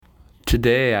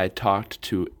Today I talked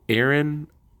to Aaron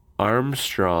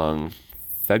Armstrong,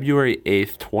 February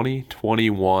 8th,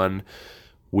 2021.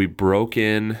 We broke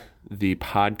in the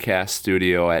podcast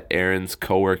studio at Aaron's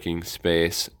co-working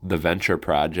space, The Venture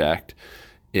Project,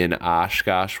 in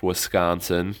Oshkosh,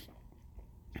 Wisconsin.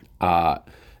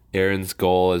 Aaron's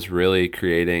goal is really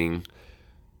creating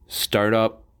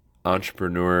startup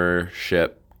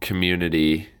entrepreneurship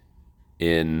community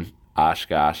in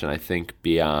Oshkosh, and I think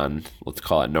beyond, let's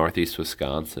call it Northeast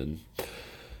Wisconsin.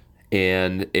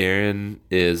 And Aaron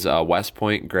is a West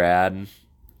Point grad.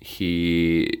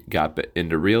 He got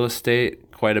into real estate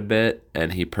quite a bit,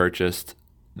 and he purchased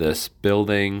this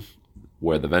building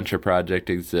where the Venture Project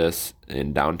exists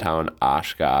in downtown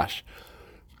Oshkosh.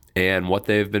 And what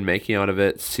they've been making out of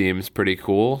it seems pretty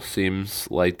cool. Seems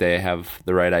like they have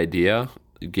the right idea.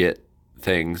 Get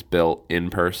things built in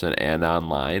person and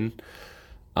online.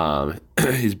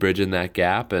 He's bridging that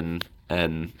gap, and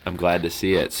I'm glad to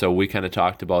see it. So we kind of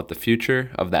talked about the future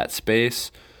of that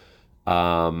space,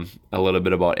 a little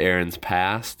bit about Aaron's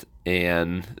past,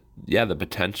 and the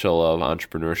potential of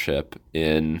entrepreneurship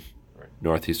in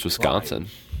Northeast Wisconsin.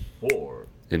 5, 4,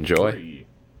 Enjoy. 3.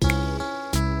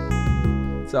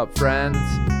 What's up, friends?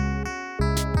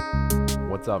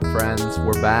 What's up, friends?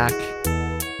 We're back.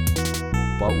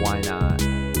 But why not?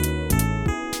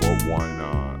 But why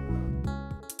not?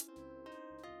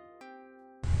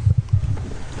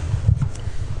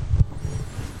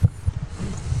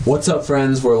 What's up,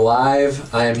 friends? We're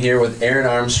live. I am here with Aaron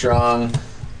Armstrong.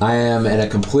 I am in a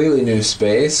completely new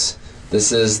space.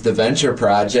 This is the Venture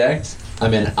Project.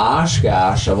 I'm in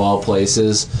Oshkosh, of all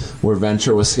places, where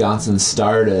Venture Wisconsin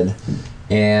started.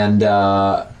 And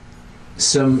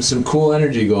some cool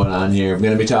energy going on here. I'm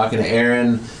going to be talking to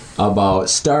Aaron about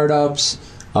startups,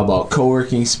 about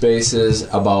co-working spaces,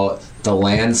 about the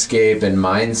landscape and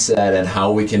mindset, and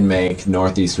how we can make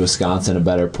Northeast Wisconsin a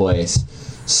better place.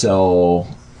 So,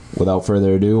 without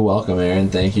further ado, welcome, Aaron.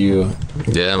 Thank you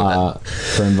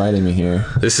for inviting me here.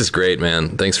 This is great,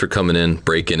 man. Thanks for coming in,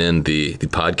 breaking in the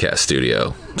podcast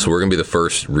studio. So we're going to be the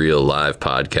first real live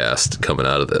podcast coming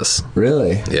out of this.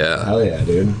 Really? Yeah. Hell yeah,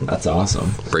 dude. That's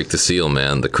awesome. Break the seal,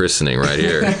 man. The christening right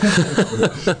here.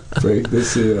 Break the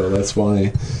seal. That's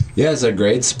funny. Yeah, it's a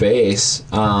great space.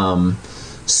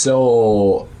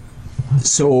 So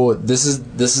this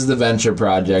is the Venture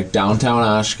Project, downtown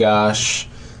Oshkosh.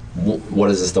 What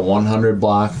is this, the 100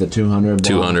 block, the 200 block?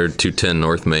 200, 210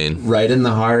 North Main. Right in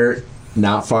the heart,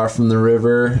 not far from the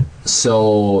river.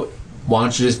 So why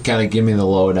don't you just kind of give me the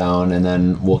lowdown, and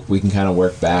then we can kind of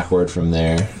work backward from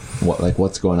there.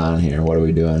 What's going on here? What are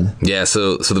we doing? Yeah,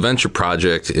 so the Venture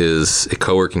Project is a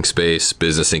co-working space,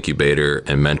 business incubator,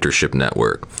 and mentorship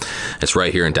network. It's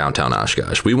right here in downtown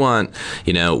Oshkosh. We wanted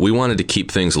to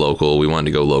keep things local. We wanted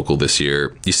to go local this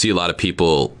year. You see a lot of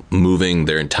people moving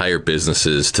their entire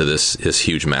businesses to this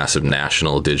huge, massive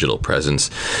national digital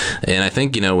presence. And I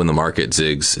think, when the market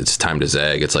zigs, it's time to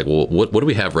zag. It's like, well, what do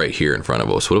we have right here in front of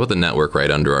us? What about the network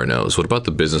right under our nose? What about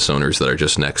the business owners that are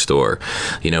just next door?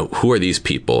 Who are these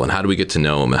people, and how do we get to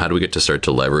know them, and how do we get to start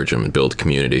to leverage them and build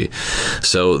community?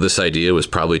 So this idea was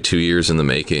probably 2 years in the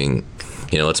making.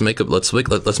 Let's make a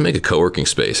co-working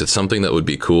space. It's something that would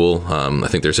be cool. I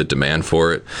think there's a demand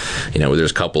for it.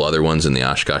 There's a couple other ones in the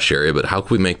Oshkosh area, but how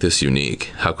could we make this unique?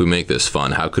 How could we make this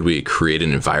fun? How could we create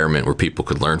an environment where people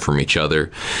could learn from each other?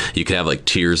 You could have like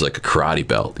tiers, like a karate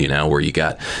belt, where you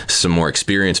got some more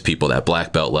experienced people, that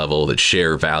black belt level, that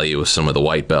share value with some of the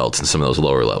white belts and some of those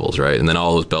lower levels, right? And then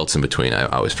all those belts in between. I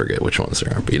always forget which ones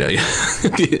there are, but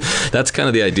that's kind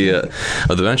of the idea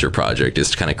of the Venture Project,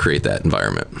 is to kind of create that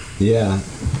environment. Yeah.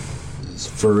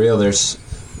 For real, there's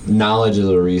knowledge is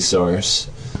a resource,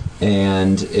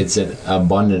 and it's an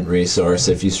abundant resource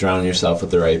if you surround yourself with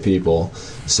the right people.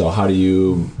 So how do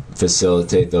you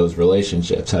facilitate those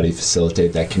relationships? How do you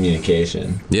facilitate that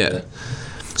communication? Yeah.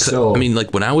 So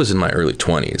when I was in my early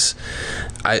 20s,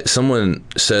 someone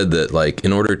said that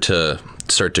in order to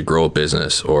start to grow a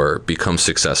business or become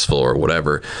successful or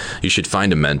whatever, you should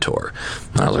find a mentor.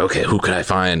 And I was like, okay, who could I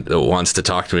find that wants to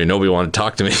talk to me? Nobody wanted to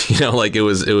talk to me. It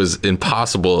was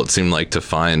impossible, it seemed like, to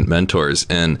find mentors.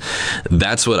 And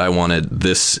that's what I wanted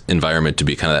this environment to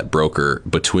be, kind of that broker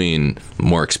between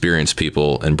more experienced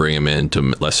people and bring them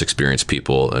into less experienced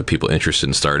people, people interested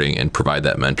in starting, and provide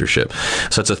that mentorship.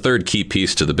 So that's a third key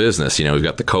piece to the business. We've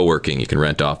got the co-working, you can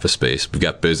rent office space. We've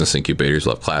got business incubators,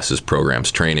 we'll have classes, programs,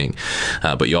 training.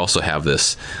 But you also have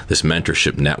this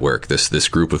mentorship network, this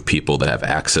group of people that have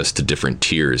access to different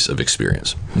tiers of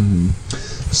experience. Mm-hmm.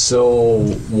 So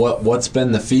what's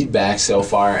been the feedback so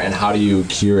far, and how do you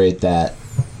curate that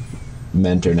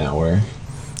mentor network?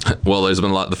 Well, there's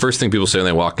been a lot. The first thing people say when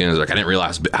they walk in is like, I didn't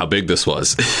realize how big this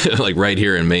was, like right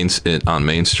here on Main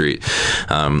Street.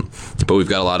 But we've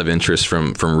got a lot of interest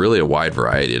from really a wide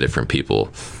variety of different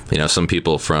people. You know, some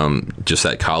people from just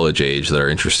that college age that are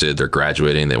interested, they're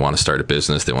graduating, they want to start a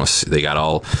business, they got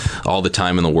all the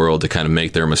time in the world to kind of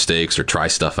make their mistakes or try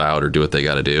stuff out or do what they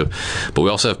got to do. But we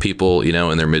also have people, you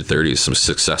know, in their mid-30s, some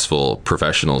successful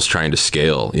professionals trying to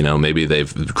scale. You know, maybe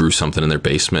they've grew something in their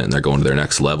basement and they're going to their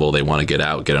next level. They want to get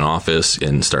out, get an office,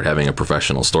 and start having a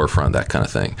professional storefront, that kind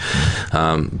of thing.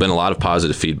 Been a lot of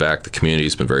positive feedback. The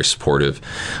community's been very supportive.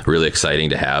 Really exciting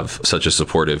to have such a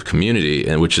supportive community,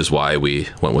 and which is why we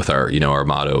went with our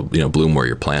motto, bloom where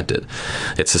you're planted.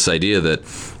 It's this idea that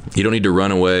you don't need to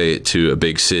run away to a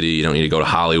big city. You don't need to go to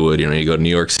Hollywood. You don't need to go to New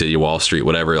York City, Wall Street,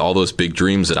 whatever. All those big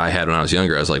dreams that I had when I was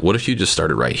younger, I was like, what if you just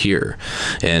started right here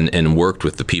and worked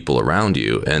with the people around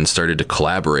you and started to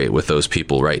collaborate with those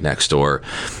people right next door?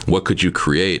 What could you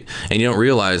create? And you don't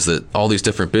realize that all these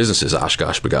different businesses,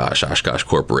 Oshkosh B'gosh, Oshkosh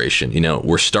Corporation,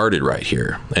 were started right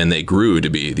here, and they grew to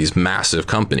be these massive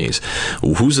companies.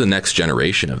 Who's the next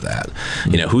generation of that?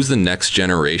 Who's the next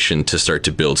generation to start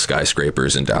to build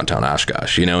skyscrapers in downtown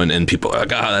Oshkosh? And people are like,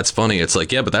 that's funny. It's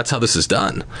like, yeah, but that's how this is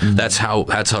done. Mm-hmm. That's how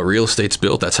real estate's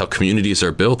built. That's how communities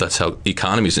are built. That's how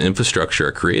economies and infrastructure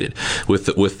are created,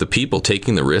 with the people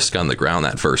taking the risk on the ground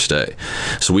that first day.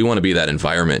 So we want to be that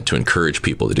environment to encourage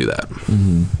people to do that.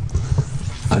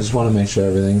 Mm-hmm. I just want to make sure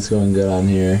everything's going good on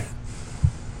here,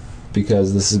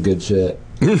 because this is good shit.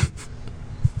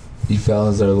 You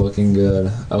fellas are looking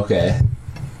good. Okay.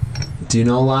 Do you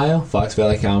know Lyle? Fox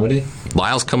Valley Comedy?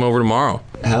 Lyle's come over tomorrow.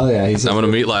 Hell yeah. I'm going to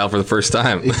meet Lyle for the first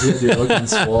time. He said you're looking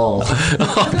swole.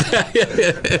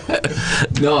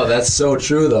 No, that's so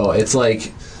true, though. It's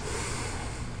like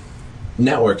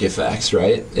network effects,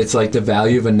 right? It's like the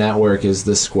value of a network is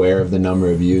the square of the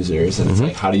number of users. And it's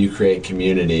like, how do you create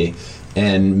community?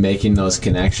 And making those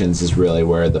connections is really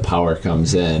where the power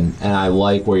comes in. And I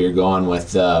like where you're going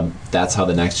with that's how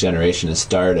the next generation is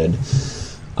started.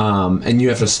 And you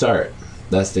have to start.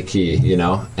 That's the key,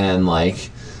 And like,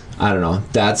 I don't know.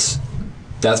 That's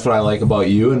what I like about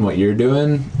you and what you're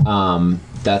doing.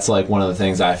 That's like one of the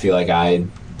things I feel like I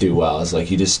do well, is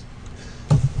like you just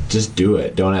do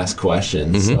it. Don't ask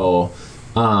questions. So,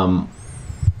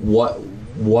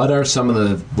 what are some of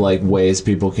the like ways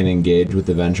people can engage with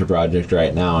the Venture Project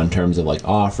right now in terms of like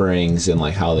offerings and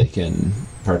like how they can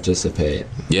participate?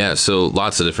 Yeah, so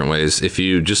lots of different ways. If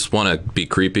you just want to be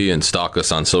creepy and stalk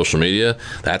us on social media,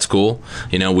 that's cool.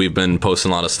 We've been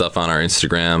posting a lot of stuff on our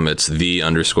Instagram. It's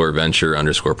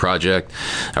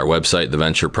 _venture_project. Our website,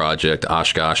 theventureproject,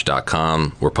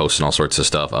 oshkosh.com. We're posting all sorts of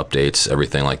stuff, updates,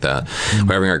 everything like that.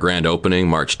 We're having our grand opening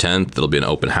March 10th. It'll be an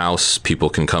open house. People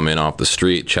can come in off the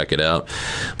street, check it out.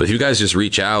 But if you guys just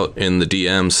reach out in the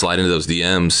DMs, slide into those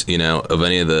DMs, of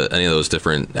any of those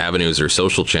different avenues or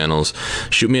social channels,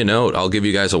 shoot me a note. I'll give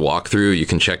you guys a walkthrough. You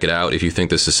can check it out. If you think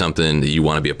this is something that you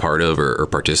want to be a part of or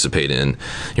participate in,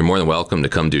 you're more than welcome to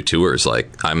come do tours. Like,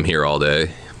 I'm here all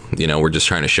day. We're just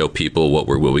trying to show people what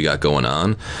we got going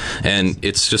on. And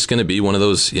it's just going to be one of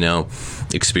those,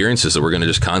 experiences that we're going to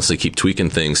just constantly keep tweaking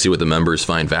things, see what the members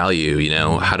find value.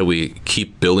 How do we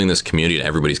keep building this community and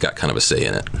everybody's got kind of a say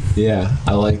in it? Yeah,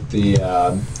 I like the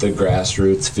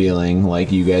grassroots feeling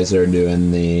like you guys are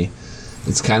doing.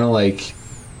 It's kind of like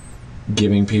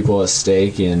giving people a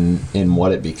stake in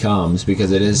what it becomes,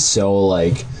 because it is so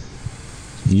like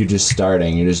you're just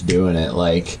starting, you're just doing it,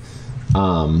 like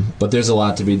but there's a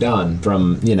lot to be done,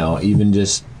 from even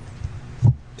just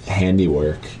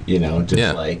handiwork,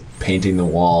 like painting the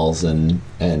walls and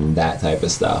that type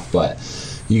of stuff. But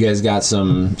you guys got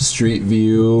some street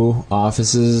view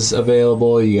offices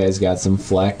available, you guys got some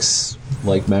flex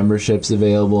like memberships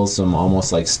available, some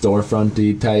almost like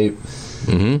storefront-y type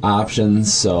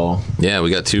options. So yeah, we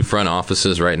got 2 front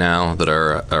offices right now that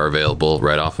are available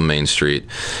right off of Main Street.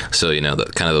 So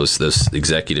the kind of those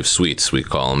executive suites, we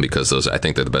call them, because I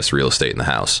think they're the best real estate in the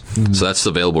house. So that's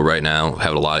available right now.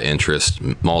 Have a lot of interest.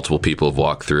 Multiple people have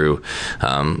walked through,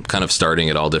 kind of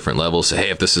starting at all different levels. Say, hey,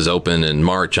 if this is open in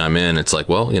March, I'm in. It's like,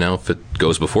 well, if it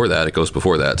goes before that, it goes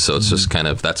before that. So it's just kind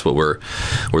of, that's what we're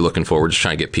looking for. We're just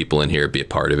trying to get people in here, be a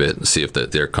part of it, and see if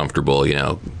they're comfortable,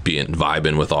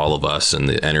 vibing with all of us and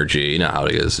the energy. How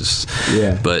it is.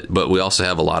 Yeah. But we also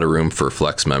have a lot of room for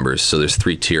flex members. So there's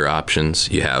 3-tier options.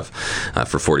 You have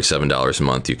for $47 a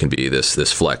month, you can be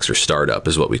this flex or startup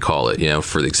is what we call it.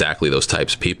 For exactly those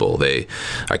types of people. They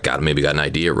maybe got an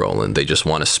idea rolling. They just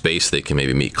want a space they can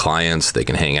maybe meet clients. They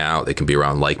can hang out. They can be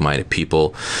around like-minded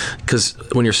people. Because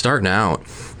when you're starting out,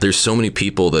 there's so many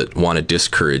people that want to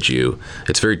discourage you.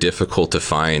 It's very difficult to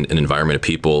find an environment of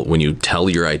people when you tell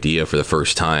your idea for the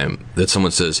first time that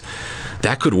someone says,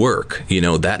 that could work,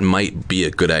 that might be a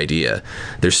good idea.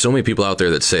 There's so many people out there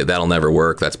that say that'll never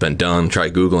work, that's been done, try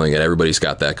Googling it, everybody's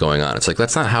got that going on. It's like,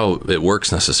 that's not how it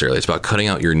works necessarily. It's about cutting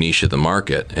out your niche of the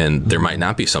market, and there might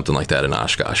not be something like that in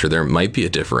Oshkosh, or there might be a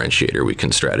differentiator we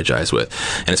can strategize with.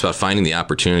 And it's about finding the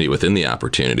opportunity within the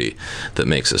opportunity that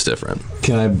makes us different.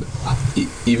 Can I,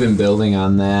 even building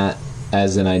on that,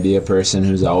 as an idea person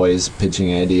who's always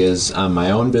pitching ideas on my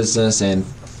own business and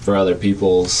for other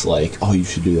people's, like, oh, you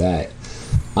should do that.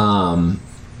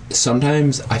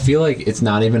 Sometimes I feel like it's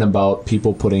not even about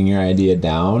people putting your idea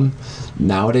down.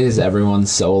 Nowadays,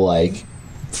 everyone's so like,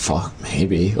 fuck,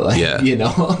 maybe, like, Yeah.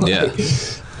 like,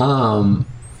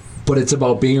 but it's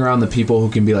about being around the people who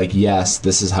can be like, yes,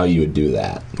 this is how you would do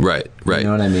that. Right. You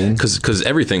know what I mean? Because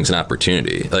everything's an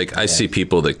opportunity. Like, I see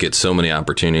people that get so many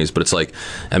opportunities, but it's like,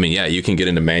 I mean, yeah, you can get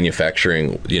into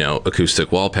manufacturing,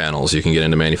 acoustic wall panels. You can get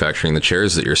into manufacturing the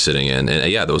chairs that you're sitting in.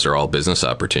 And yeah, those are all business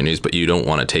opportunities, but you don't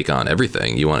want to take on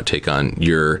everything. You want to take on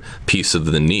your piece of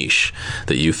the niche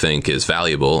that you think is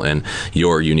valuable and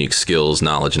your unique skills,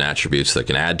 knowledge, and attributes that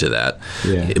can add to that.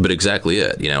 Yeah. But exactly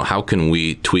it. How can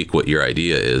we tweak what your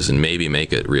idea is and maybe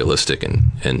make it realistic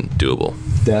and doable?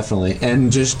 Definitely.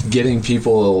 And just getting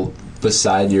people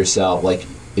beside yourself, like,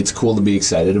 it's cool to be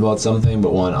excited about something,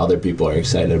 but when other people are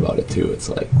excited about it too, it's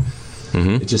like,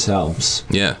 it just helps.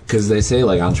 Yeah. Because they say,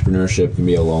 like, entrepreneurship can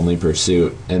be a lonely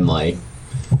pursuit, and, like,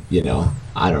 I don't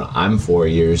know, I'm 4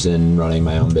 years in running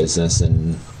my own business,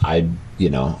 and I,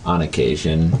 on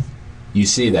occasion you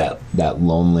see that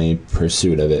lonely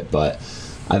pursuit of it, but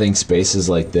I think spaces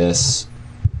like this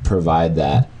provide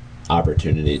that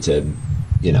opportunity to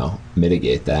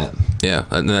mitigate that. Yeah,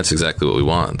 and that's exactly what we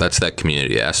want. That's that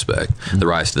community aspect. The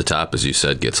rise to the top, as you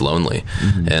said, gets lonely.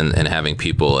 And having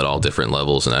people at all different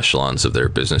levels and echelons of their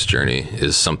business journey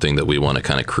is something that we want to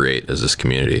kind of create as this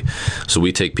community. So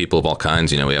we take people of all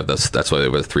kinds. We have that's why we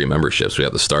have the 3 memberships. We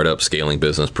have the startup, scaling,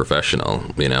 business, professional,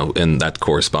 and that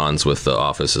corresponds with the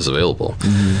offices available.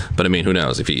 But I mean, who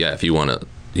knows? If you want to,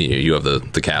 you have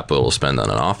the capital to spend on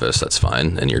an office, that's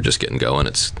fine, and you're just getting going.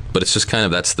 But it's just kind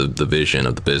of, that's the vision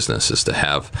of the business, is to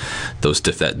have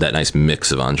that nice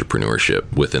mix of entrepreneurship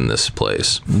within this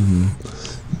place.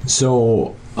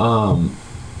 So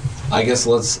I guess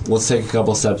let's take a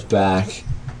couple steps back.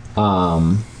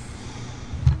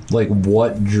 Like,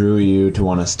 what drew you to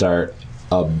want to start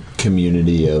a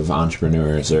community of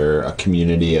entrepreneurs, or a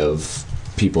community of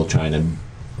people trying to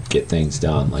get things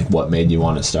done? Like, what made you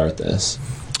want to start this?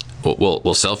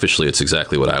 Well, selfishly, it's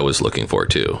exactly what I was looking for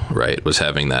too, right? Was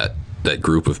having that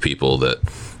group of people that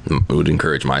would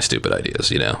encourage my stupid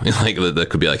ideas, like that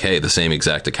could be like, hey, the same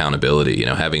exact accountability,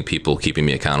 having people keeping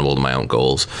me accountable to my own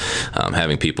goals,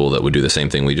 having people that would do the same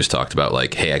thing we just talked about,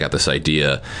 like, hey, I got this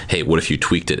idea. Hey, what if you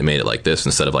tweaked it and made it like this,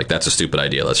 instead of like, that's a stupid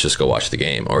idea, let's just go watch the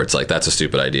game. Or it's like, that's a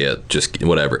stupid idea, just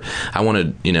whatever. I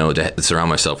wanted, to surround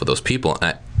myself with those people.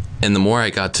 And the more I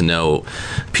got to know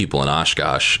people in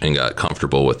Oshkosh and got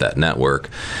comfortable with that network,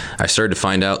 I started to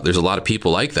find out there's a lot of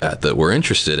people like that were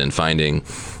interested in finding,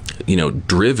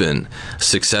 driven,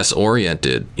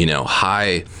 success-oriented,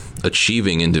 high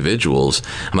achieving individuals.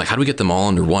 I'm like, how do we get them all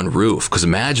under one roof? Because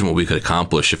imagine what we could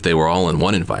accomplish if they were all in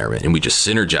one environment and we just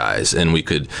synergize and we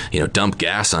could, dump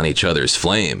gas on each other's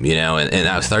flame, and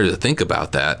I started to think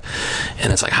about that.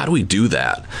 And it's like, how do we do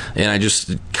that? And I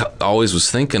just always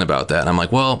was thinking about that. And I'm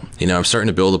like, well, I'm starting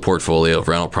to build a portfolio of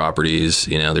rental properties.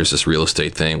 There's this real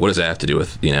estate thing. What does that have to do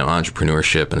with,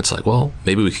 entrepreneurship? And it's like, well,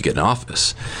 maybe we could get an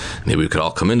office. Maybe we could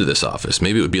all come into this office.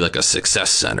 Maybe it would be like a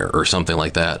success center or something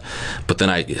like that. But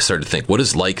then I started to think, what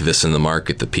is like this in the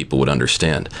market that people would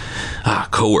understand?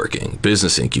 Co-working,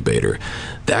 business incubator.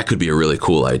 That could be a really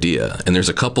cool idea. And there's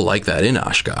a couple like that in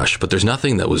Oshkosh, but there's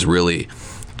nothing that was really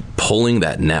pulling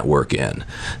that network in.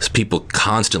 It's people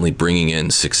constantly bringing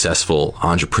in successful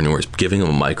entrepreneurs, giving them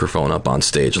a microphone up on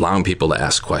stage, allowing people to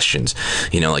ask questions,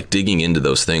 like digging into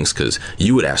those things, because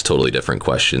you would ask totally different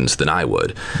questions than I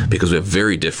would, because we have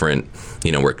very different,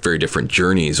 we're very different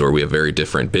journeys, or we have very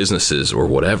different businesses or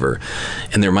whatever.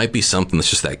 And there might be something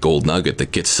that's just that gold nugget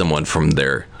that gets someone from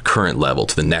their current level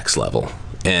to the next level.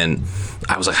 And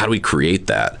I was like, how do we create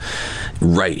that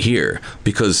right here?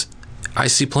 Because I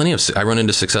see I run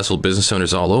into successful business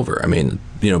owners all over. I mean,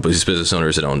 these business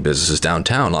owners that own businesses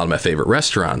downtown, a lot of my favorite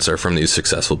restaurants are from these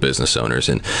successful business owners.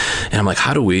 And I'm like,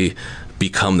 how do we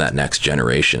become that next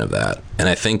generation of that? And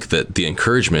I think that the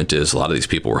encouragement is a lot of these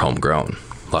people were homegrown.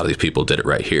 A lot of these people did it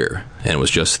right here. And it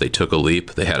was just, they took a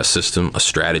leap, they had a system, a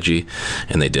strategy,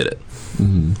 and they did it.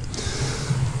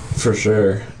 For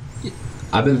sure.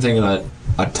 I've been thinking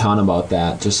a ton about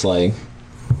that. Just like,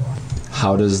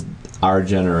 how does our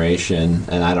generation,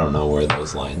 and I don't know where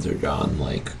those lines are drawn.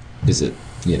 Like, is it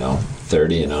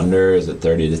 30 and under? Is it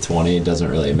 30 to 20? It doesn't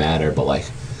really matter. But like,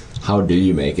 how do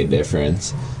you make a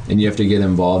difference? And you have to get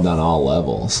involved on all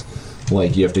levels.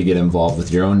 Like, you have to get involved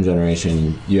with your own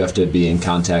generation. You have to be in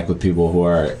contact with people who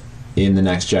are in the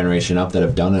next generation up that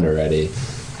have done it already.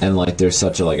 And like, there's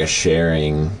such a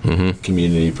sharing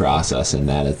community process in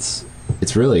that.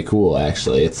 It's really cool,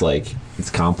 actually. It's like, it's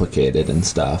complicated and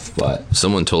stuff, but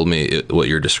someone told me what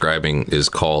you're describing is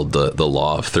called the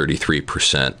law of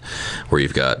 33%, where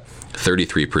you've got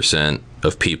 33%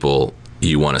 of people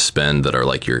you want to spend that are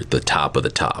like the top of the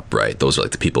top, right? Those are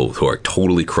like the people who are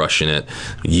totally crushing it,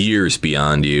 years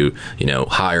beyond you,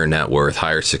 higher net worth,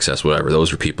 higher success, whatever.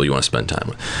 Those are people you want to spend time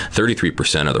with.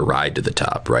 33% are the ride to the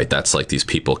top, right? That's like these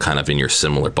people kind of in your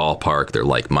similar ballpark. They're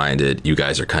like-minded. You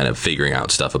guys are kind of figuring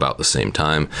out stuff about the same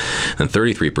time. And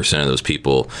 33% of those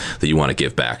people that you want to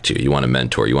give back to, you want to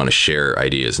mentor, you want to share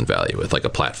ideas and value with, like a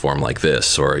platform like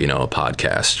this, or, a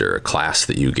podcast or a class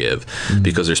that you give,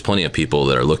 because there's plenty of people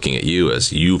that are looking at you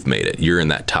as you've made it. You're in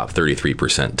that top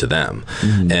 33% to them.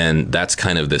 And that's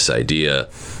kind of this idea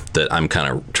that I'm kind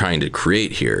of trying to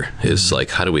create here is like,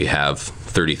 how do we have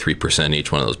 33% in each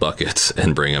one of those buckets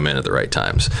and bring them in at the right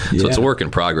times? So it's a work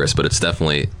in progress, but it's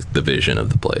definitely the vision of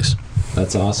the place.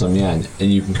 That's awesome. Yeah.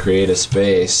 And you can create a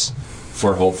space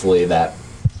for hopefully that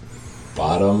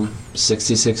bottom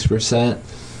 66%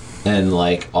 and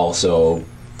like also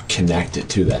connect it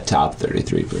to that top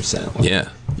 33%. Like,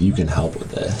 you can help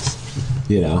with this.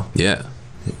 Yeah.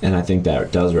 And I think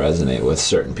that does resonate with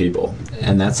certain people.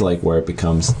 And that's like where it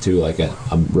becomes to like a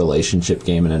relationship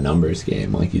game and a numbers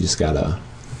game. Like, you just gotta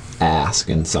ask,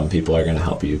 and some people are gonna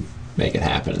help you make it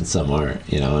happen and some aren't,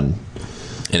 and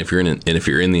if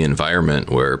you're in the environment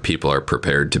where people are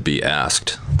prepared to be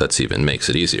asked, that's even makes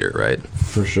it easier, right?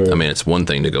 For sure. I mean, it's one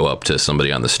thing to go up to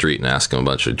somebody on the street and ask them a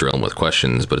bunch of drill them with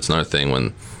questions, but it's another thing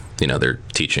when they're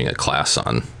teaching a class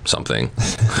on something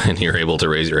and you're able to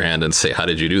raise your hand and say, how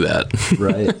did you do that?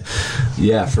 Right.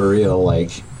 Yeah, for real.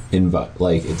 Like,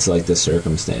 it's like the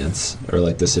circumstance or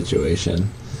like the situation.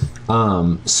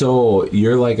 So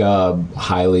you're like a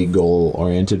highly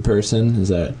goal-oriented person. Is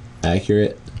that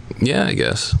accurate? Yeah, I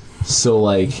guess. So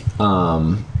like,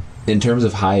 in terms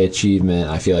of high achievement,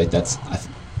 I feel like I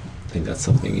think that's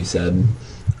something you said.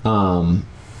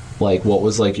 Like, what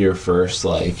was like your first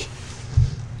like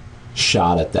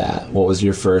shot at that? What was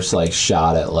your first like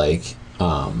shot at like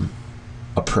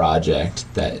a project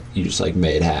that you just like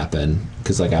made happen?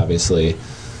 Because like, obviously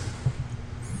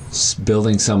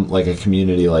building some like a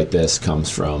community like this comes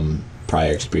from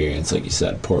prior experience, like you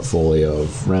said, portfolio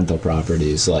of rental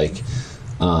properties. Like,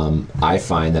 I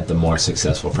find that the more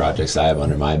successful projects I have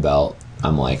under my belt,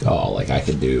 I'm like, oh, like I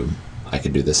could do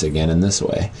this again in this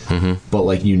way. But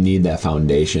like, you need that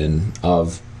foundation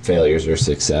of failures or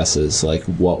successes. Like,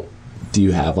 what do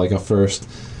you have like a first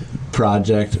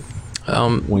project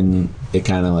when it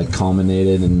kind of like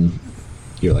culminated and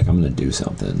you're like, I'm gonna do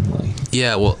something? Like,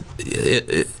 yeah, well,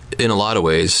 it in a lot of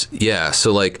ways, yeah.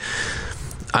 So like,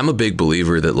 I'm a big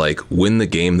believer that like, win the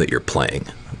game that you're playing.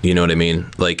 You know what I mean?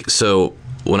 Like, so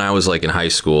when I was like in high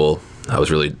school, I was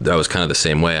kind of the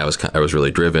same way. I was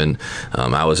really driven.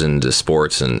 I was into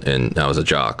sports and I was a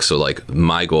jock. So like,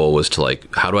 my goal was to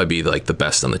like, how do I be like the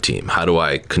best on the team? How do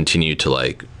I continue to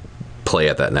like play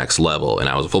at that next level? And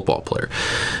I was a football player.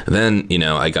 And then,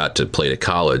 I got to play to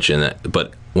college,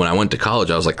 but when I went to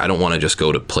college, I was like, I don't want to just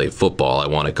go to play football. I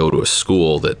want to go to a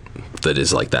school that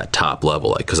is like that top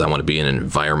level, like, because I want to be in an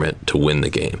environment to win the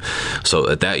game. So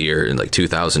at that year, in like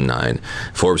 2009,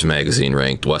 Forbes magazine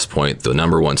ranked West Point the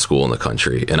 #1 school in the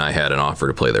country, and I had an offer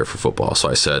to play there for football. So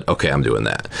I said, okay, I'm doing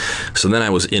that. So then I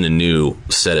was in a new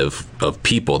set of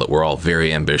people that were all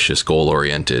very ambitious,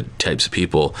 goal-oriented types of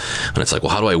people, and it's like,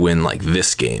 well, how do I win like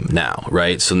this game now,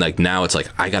 right? So like, now it's like,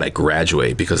 I gotta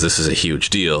graduate because this is a huge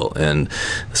deal. And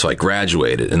so I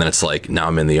graduated, and then it's like, now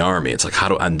I'm in the Army. It's like,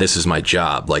 this is my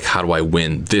job. Like, how do I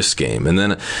win this game? And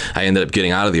then I ended up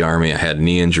getting out of the Army. I had a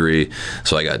knee injury,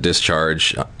 so I got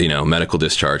discharged, medical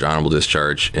discharge, honorable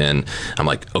discharge, and I'm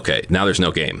like, okay, now there's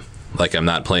no game. Like, I'm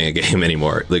not playing a game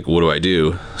anymore. Like, what do I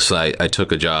do? So I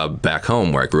took a job back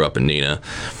home where I grew up in Neenah.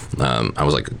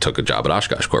 Took a job at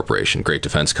Oshkosh Corporation, great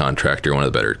defense contractor, one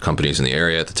of the better companies in the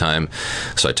area at the time.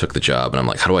 So I took the job, and I'm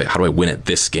like, how do I win at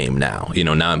this game now?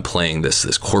 Now I'm playing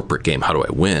this corporate game. How do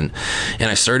I win? And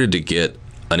I started to get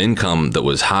an income that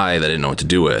was high that I didn't know what to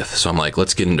do with. So I'm like,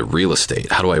 let's get into real estate.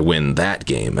 How do I win that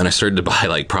game? And I started to buy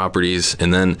like properties,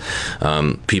 and then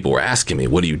people were asking me,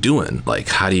 what are you doing? Like,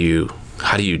 how do you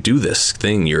how do you do this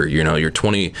thing? You're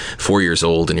 24 years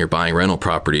old and you're buying rental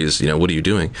properties. What are you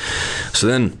doing? So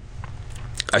then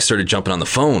I started jumping on the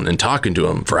phone and talking to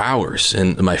him for hours,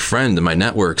 and my friend and my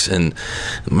networks, and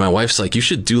my wife's like, you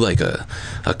should do like a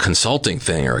consulting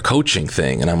thing or a coaching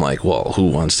thing. And I'm like, well, who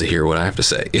wants to hear what I have to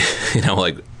say?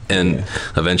 And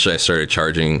eventually I started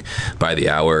charging by the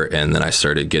hour, and then I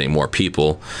started getting more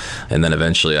people. And then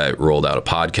eventually I rolled out a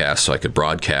podcast so I could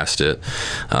broadcast it.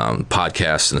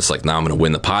 Podcast, and it's like, now I'm going to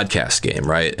win the podcast game,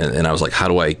 right? And I was like, how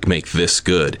do I make this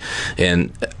good?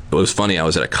 And it was funny, I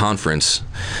was at a conference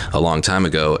a long time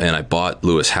ago, and I bought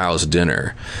Lewis Howes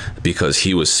dinner because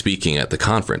he was speaking at the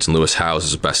conference. And Lewis Howes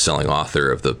is a best-selling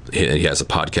author he has a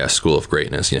podcast, School of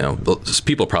Greatness.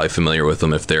 People are probably familiar with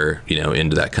him if they're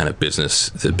into that kind of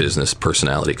the business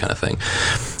personality kind of thing.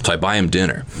 So I buy him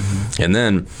dinner, and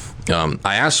then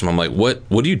I asked him, I'm like, what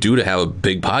do you do to have a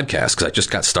big podcast? Because I just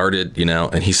got started,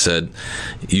 and he said,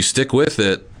 you stick with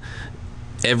it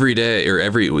every day,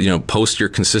 or post your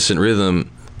consistent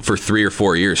rhythm for 3 or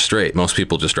 4 years straight. Most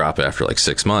people just drop it after like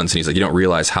 6 months. And he's like, you don't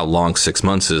realize how long 6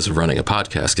 months is of running a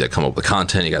podcast. You got to come up with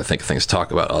content. You got to think of things to talk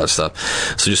about, all that stuff.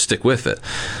 So just stick with it.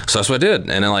 So that's what I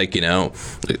did. And then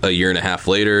a year and a half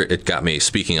later, it got me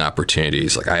speaking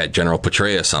opportunities. Like I had General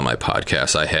Petraeus on my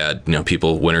podcast. I had,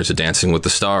 people, winners of Dancing with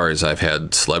the Stars. I've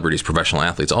had celebrities, professional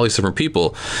athletes, all these different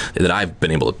people that I've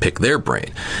been able to pick their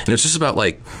brain. And it's just about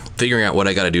like figuring out what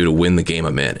I got to do to win the game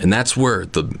I'm in. And that's where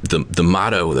the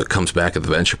motto that comes back at the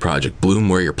Venture Project, bloom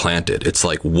where you're planted. It's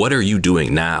like, what are you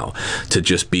doing now to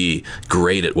just be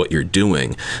great at what you're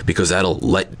doing? Because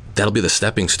that'll be the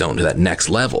stepping stone to that next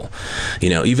level.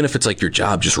 Even if it's like your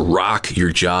job, just rock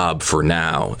your job for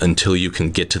now until you can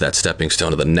get to that stepping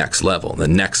stone to the next level,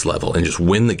 and just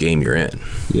win the game you're in.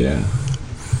 Yeah.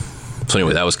 So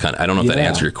anyway, that was I don't know if that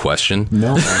answered your question.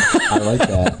 No, I like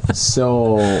that.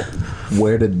 So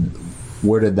where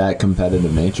did that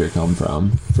competitive nature come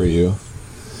from for you?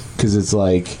 Because it's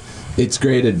like, it's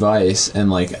great advice, and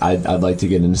like I'd like to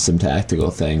get into some tactical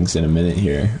things in a minute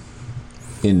here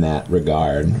in that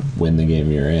regard, win the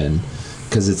game you're in.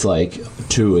 Because it's like,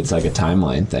 it's like a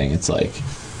timeline thing. It's like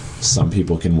some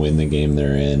people can win the game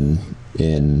they're in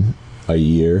a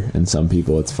year, and some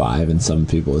people it's 5, and some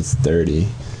people it's 30.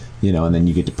 And then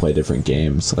you get to play different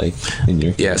games, like in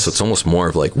your case. Yeah, so it's almost more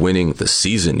of like winning the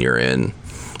season you're in,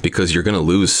 because you're going to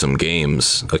lose some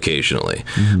games occasionally.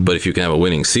 Mm-hmm. But if you can have a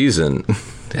winning season,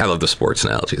 I love the sports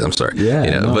analogies, I'm sorry.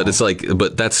 Yeah, but it's like,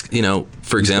 but that's,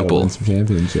 for example, some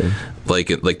championship.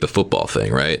 like the football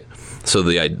thing, right? So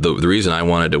the reason I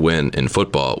wanted to win in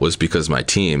football was because my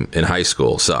team in high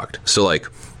school sucked. So like,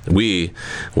 we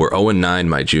were 0-9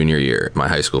 my junior year, my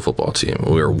high school football team.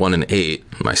 We were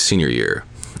 1-8 my senior year.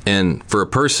 And for a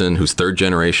person who's third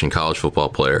generation college football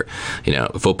player,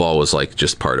 football was like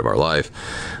just part of our life.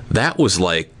 That was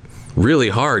like really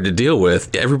hard to deal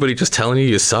with. Everybody just telling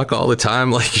you suck all the time,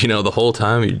 like, the whole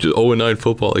time. You just 0-9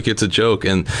 football, like it's a joke.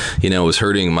 And, it was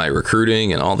hurting my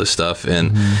recruiting and all this stuff.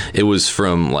 And it was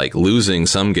from like losing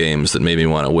some games that made me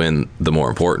want to win the more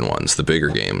important ones, the bigger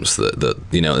games,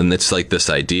 and it's like this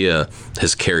idea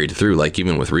has carried through, like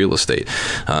even with real estate.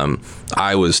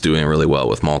 I was doing really well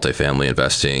with multifamily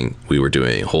investing. We were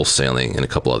doing wholesaling and a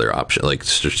couple other options, like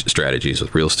strategies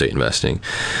with real estate investing.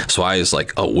 So I was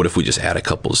like, oh, what if we just add a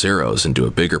couple zeros and do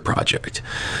a bigger project?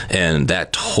 And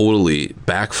that totally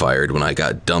backfired when I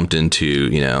got dumped into,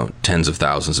 tens of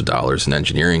thousands of dollars in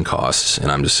engineering costs.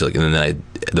 And I'm just like, and then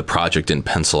the project didn't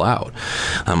pencil out.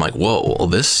 I'm like, whoa, well,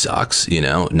 this sucks.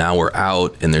 Now we're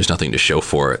out and there's nothing to show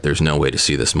for it. There's no way to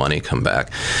see this money come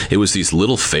back. It was these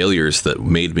little failures that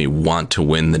made me want to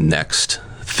win the next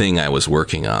thing I was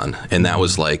working on. And that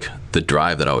was like the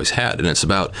drive that I always had. And it's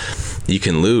about, you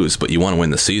can lose, but you want to win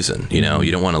the season. You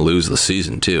don't want to lose the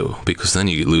season too, because then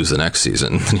you lose the next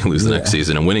season, and you lose the next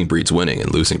season, and winning breeds winning,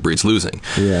 and losing breeds losing.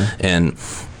 Yeah. And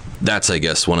that's, I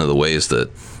guess, one of the ways that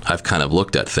I've kind of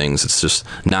looked at things. It's just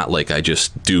not like I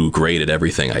just do great at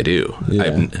everything I do.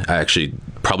 Yeah. I actually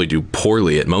probably do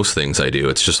poorly at most things I do.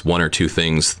 It's just 1 or 2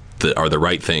 things that are the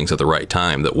right things at the right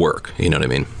time that work. You know what I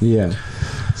mean? Yeah.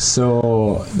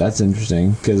 So that's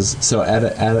interesting, because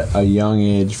at a young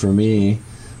age for me,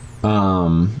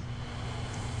 I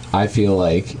feel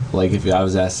like if I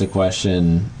was asked the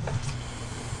question,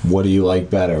 what do you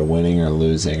like better, winning or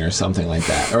losing, or something like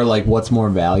that, or like what's more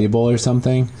valuable or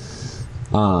something,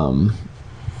 I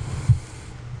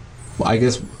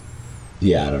guess,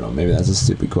 I don't know, maybe that's a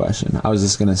stupid question. I was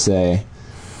just gonna say,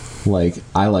 like,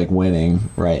 I like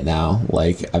winning right now.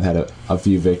 Like, I've had a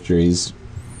few victories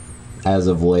as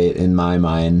of late in my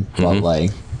mind, but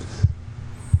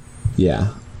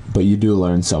but you do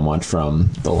learn so much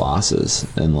from the losses,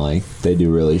 and like they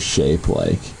do really shape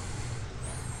like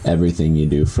everything you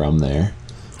do from there.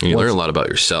 And you learn a lot about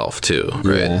yourself too,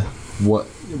 right? Yeah.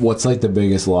 What's like the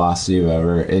biggest loss you've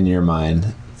ever, in your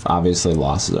mind? Obviously,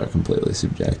 losses are completely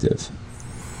subjective.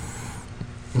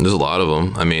 There's a lot of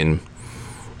them. I mean,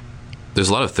 there's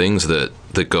a lot of things that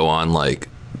go on like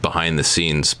behind the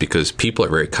scenes because people are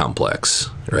very complex,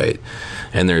 right?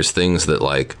 And there's things that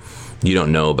like you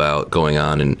don't know about going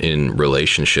on in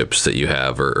relationships that you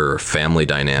have, or family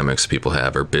dynamics people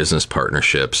have, or business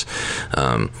partnerships.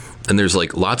 And there's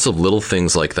like lots of little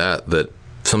things like that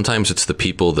sometimes it's the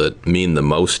people that mean the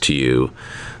most to you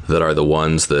that are the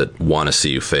ones that want to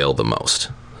see you fail the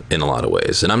most in a lot of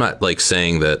ways. And I'm not like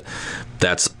saying that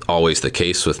that's always the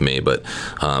case with me, but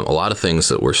a lot of things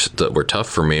that were tough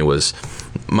for me was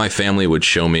my family would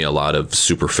show me a lot of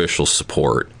superficial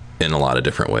support in a lot of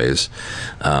different ways.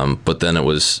 But then it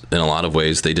was, in a lot of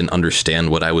ways, they didn't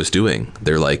understand what I was doing.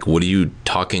 They're like, what are you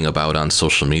talking about on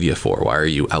social media for? Why are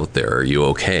you out there? Are you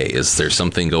okay? Is there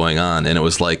something going on? And it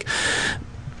was like,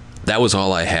 that was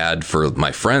all I had for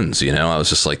my friends, you know. I was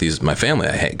just like, my family,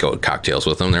 I go to cocktails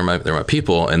with them. They're my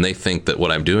people, and they think that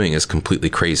what I'm doing is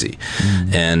completely crazy.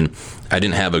 Mm-hmm. And I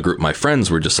didn't have a group. My friends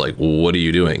were just like, well, what are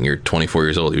you doing? You're 24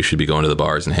 years old. You should be going to the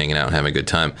bars and hanging out and having a good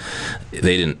time.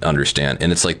 They didn't understand.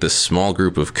 And it's like this small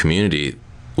group of community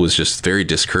was just very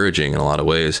discouraging in a lot of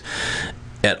ways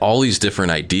at all these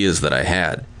different ideas that I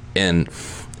had. And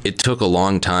it took a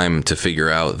long time to figure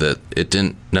out that it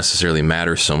didn't necessarily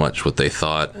matter so much what they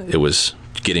thought. It was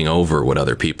getting over what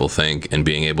other people think and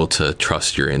being able to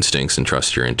trust your instincts and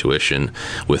trust your intuition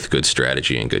with good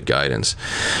strategy and good guidance.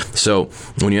 So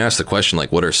when you ask the question,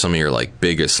 like, what are some of your like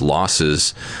biggest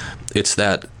losses? It's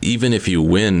that even if you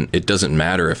win, it doesn't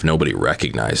matter if nobody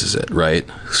recognizes it, right?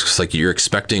 It's like you're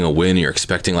expecting a win. You're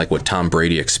expecting like what Tom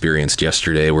Brady experienced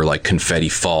yesterday, where like confetti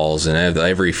falls and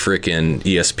every freaking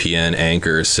ESPN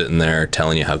anchor is sitting there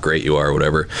telling you how great you are or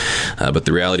whatever. But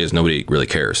the reality is nobody really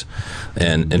cares.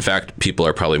 And in fact, people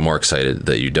are probably more excited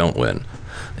that you don't win.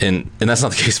 And that's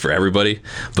not the case for everybody,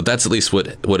 but that's at least what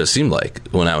it seemed like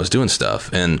when I was doing stuff.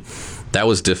 And that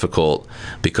was difficult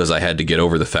because I had to get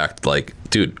over the fact, like,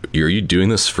 dude, are you doing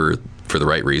this for the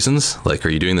right reasons? Like, are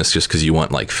you doing this just because you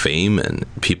want like fame and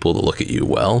people to look at you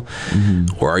well?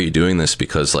 Mm-hmm. Or are you doing this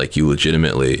because like you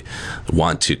legitimately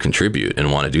want to contribute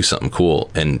and want to do something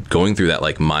cool? And going through that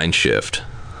like mind shift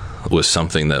was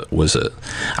something that was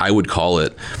I would call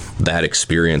it that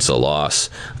experience a loss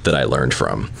that I learned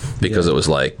from, because it was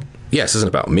like, yeah, this isn't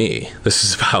about me. This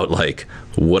is about like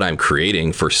what I'm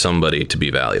creating for somebody to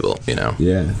be valuable, you know?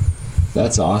 Yeah.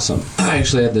 That's awesome. I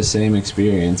actually had the same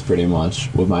experience pretty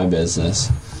much with my business,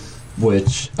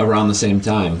 which around the same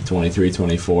time, 23,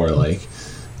 24, like,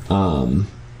 I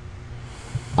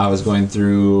was going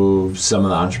through some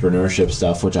of the entrepreneurship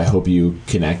stuff, which I hope you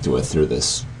connect with through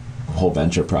this whole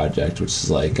venture project, which is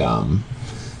like,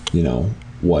 you know,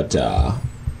 what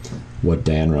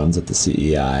Dan runs at the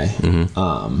CEI,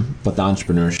 mm-hmm. But the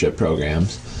entrepreneurship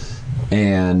programs.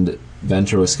 And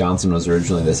Venture Wisconsin was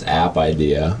originally this app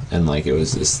idea, and like it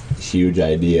was this huge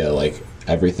idea, like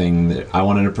everything I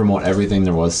wanted to promote everything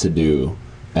there was to do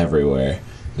everywhere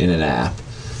in an app.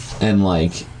 And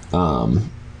like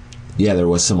there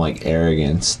was some like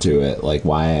arrogance to it, like,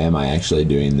 why am I actually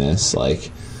doing this? Like,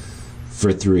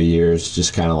 for 3 years,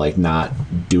 just kind of like not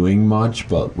doing much,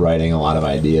 but writing a lot of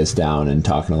ideas down and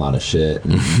talking a lot of shit,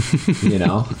 and, you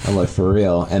know, I'm like, for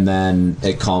real. And then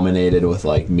it culminated with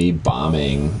like me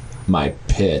bombing my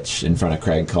pitch in front of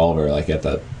Craig Culver, like at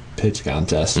the pitch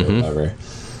contest or mm-hmm. whatever.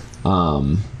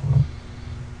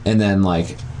 And then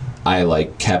like I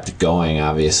like kept going,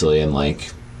 obviously, and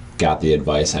like got the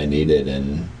advice I needed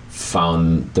and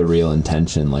found the real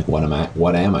intention. Like, what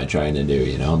am I trying to do?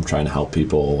 You know, I'm trying to help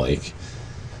people, like,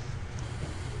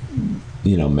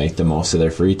 you know, make the most of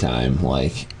their free time,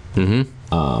 like,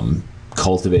 mm-hmm.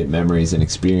 Cultivate memories and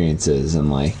experiences, and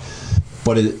like,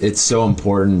 but it's so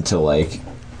important to like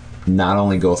not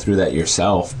only go through that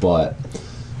yourself, but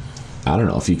I don't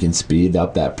know, if you can speed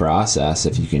up that process,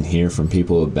 if you can hear from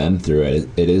people who've been through it,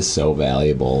 it is so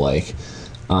valuable. Like,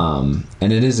 and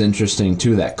it is interesting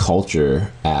too, that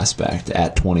culture aspect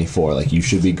at 24. Like, you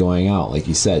should be going out, like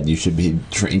you said, you should be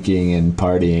drinking and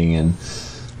partying, and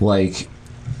like,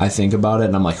 I think about it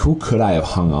and I'm like, who could I have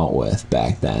hung out with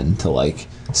back then to like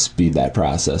speed that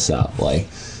process up? Like,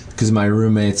 because my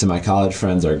roommates and my college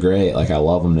friends are great, like I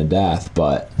love them to death,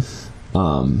 but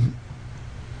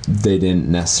they didn't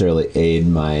necessarily aid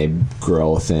my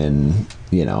growth in,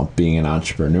 you know, being an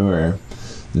entrepreneur.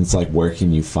 It's like, where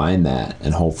can you find that?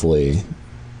 And hopefully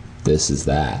this is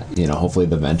that. You know, hopefully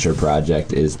the venture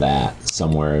project is that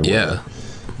somewhere. Yeah.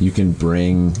 You can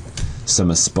bring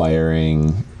some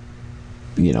aspiring,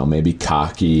 you know, maybe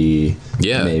cocky,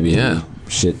 maybe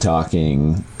shit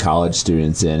talking college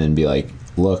students in and be like,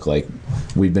 look, like,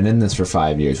 we've been in this for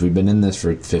 5 years, we've been in this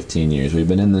for 15 years, we've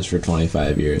been in this for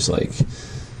 25 years, like,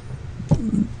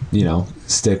 you know,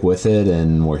 stick with it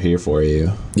and we're here for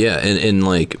you. Yeah, and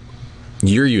like,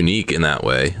 you're unique in that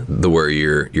way, where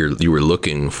you were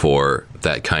looking for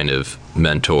that kind of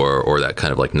mentor or that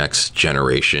kind of like next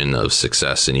generation of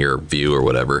success in your view or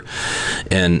whatever,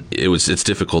 and it's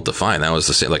difficult to find. That was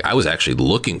the same. Like, I was actually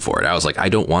looking for it. I was like, I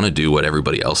don't want to do what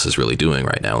everybody else is really doing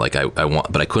right now. Like, I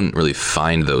want, but I couldn't really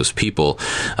find those people.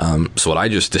 So what I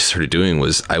just started doing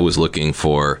was I was looking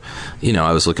for, you know,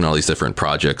 I was looking at all these different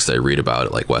projects that I read about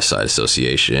at like West Side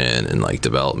Association and like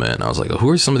development. And I was like, oh, who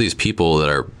are some of these people that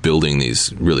are building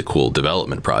these really cool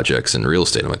development projects in real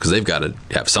estate? I'm like, because they've got to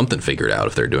have something figured out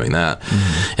if they're doing that.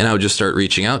 Mm-hmm. And I would just start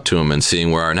reaching out to them and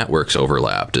seeing where our networks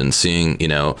overlapped and seeing, you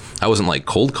know, I wasn't like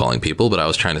cold calling people, but I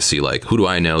was trying to see like, who do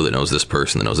I know that knows this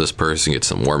person, get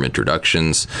some warm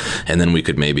introductions, and then we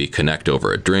could maybe connect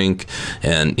over a drink.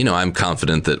 And, you know, I'm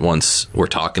confident that once we're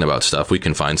talking about stuff, we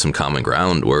can find some common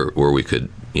ground where we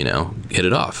could, you know, hit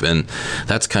it off. And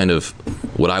that's kind of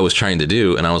what I was trying to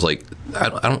do. And I was like, I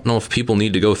don't know if people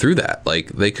need to go through that. Like,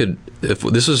 they could, if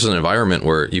this was an environment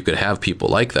where you could have people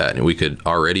like that and we could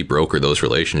already broker those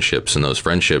relationships and those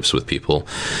friendships with people,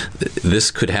 this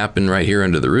could happen right here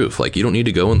under the roof. Like, you don't need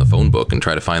to go in the phone book and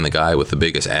try to find the guy with the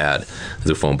biggest ad.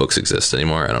 Do phone books exist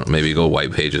anymore? I don't know. Maybe go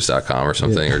whitepages.com or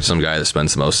something, or some guy that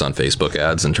spends the most on Facebook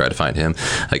ads and try to find him.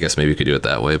 I guess maybe you could do it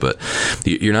that way, but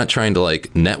you're not trying to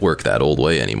like network that old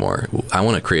way anymore. I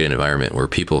want to create an environment where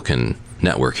people can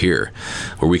network here,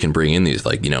 where we can bring in these,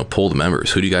 like, you know, poll the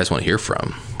members. Who do you guys want to hear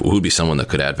from? Who would be someone that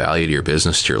could add value to your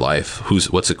business, to your life?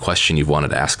 What's a question you've wanted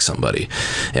to ask somebody?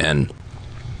 And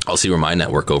I'll see where my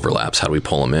network overlaps. How do we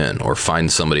pull them in? Or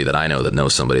find somebody that I know that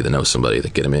knows somebody that knows somebody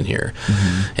that get them in here.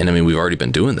 Mm-hmm. And I mean, we've already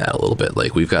been doing that a little bit.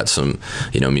 Like, we've got some,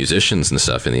 you know, musicians and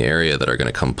stuff in the area that are going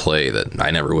to come play that I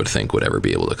never would think would ever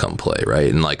be able to come play, right?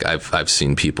 And like, I've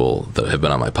seen people that have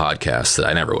been on my podcast that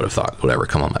I never would have thought would ever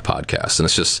come on my podcast. And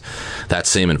it's just that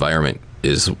same environment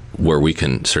is where we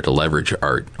can start to leverage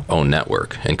our own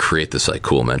network and create this like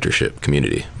cool mentorship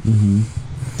community. Mm-hmm.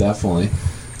 Definitely.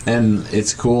 And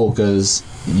it's cool because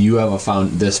you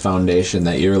have this foundation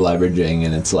that you're leveraging,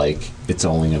 and it's like, it's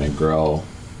only going to grow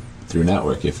through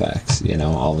network effects. You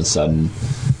know, all of a sudden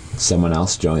someone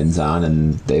else joins on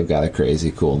and they've got a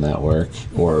crazy cool network,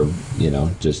 or, you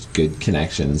know, just good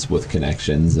connections with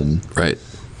connections, and right,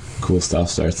 cool stuff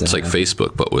starts to happen. Like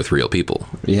Facebook, but with real people.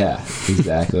 Yeah,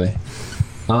 exactly.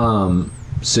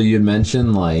 So you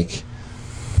mentioned, like,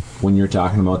 when you're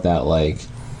talking about that, like,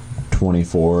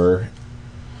 24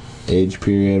 age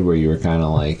period where you were kind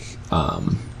of like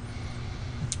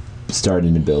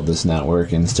starting to build this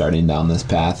network and starting down this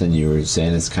path, and you were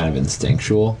saying it's kind of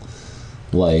instinctual,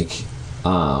 like,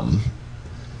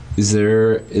 is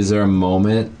there a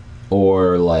moment,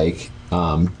 or like,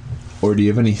 or do you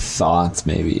have any thoughts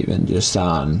maybe even just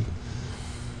on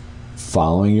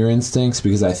following your instincts?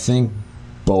 Because I think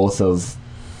both of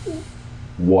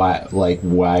why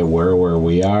we're where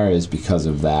we are is because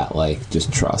of that, like,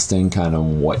 just trusting kind of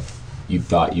what you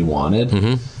thought you wanted.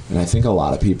 Mm-hmm. And I think a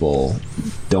lot of people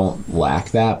don't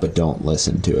lack that, but don't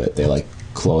listen to it. They like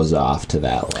close off to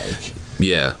that, like.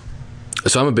 Yeah.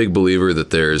 So I'm a big believer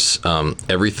that there's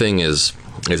everything is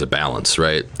a balance,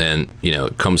 right? And, you know,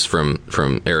 it comes from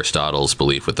Aristotle's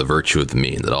belief with the virtue of the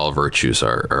mean, that all virtues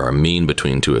are a mean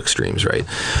between two extremes, right?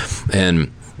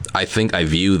 And I think I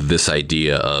view this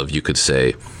idea of, you could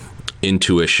say,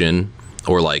 intuition,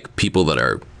 or like people that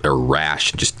are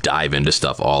rash and just dive into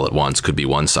stuff all at once, could be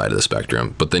one side of the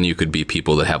spectrum. But then you could be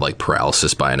people that have like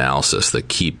paralysis by analysis, that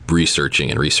keep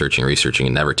researching and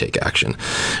never take action.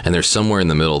 And there's somewhere in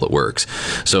the middle that works.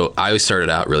 So I started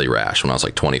out really rash when I was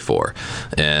like 24,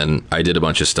 and I did a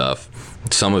bunch of stuff.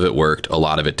 Some of it worked, a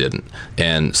lot of it didn't.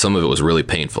 And some of it was really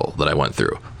painful that I went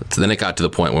through. So then it got to the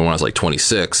point where when I was like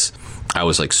 26, I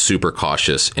was like super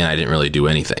cautious, and I didn't really do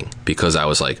anything because I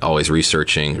was like always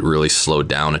researching, really slowed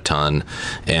down a ton.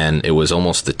 And it was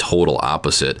almost the total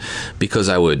opposite, because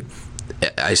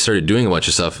I started doing a bunch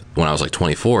of stuff when I was like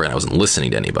 24, and I wasn't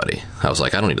listening to anybody. I was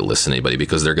like, I don't need to listen to anybody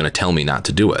because they're going to tell me not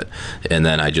to do it. And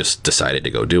then I just decided to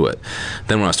go do it.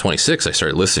 Then when I was 26, I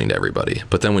started listening to everybody.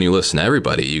 But then when you listen to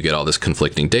everybody, you get all this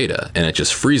conflicting data, and it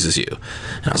just freezes you.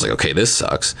 And I was like, okay, this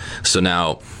sucks. So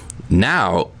now,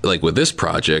 like with this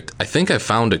project, I think I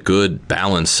found a good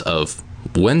balance of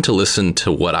when to listen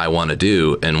to what I want to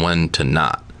do and when to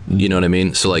not. You know what I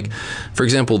mean? So like, for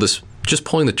example, this just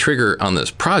pulling the trigger on this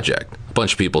project, a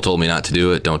bunch of people told me not to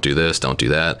do it. Don't do this, don't do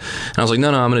that. And I was like, no,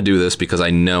 I'm going to do this because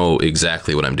I know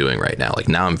exactly what I'm doing right now. Like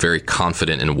now I'm very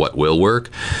confident in what will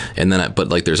work. And then, but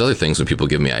like there's other things when people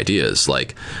give me ideas,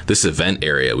 like this event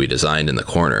area we designed in the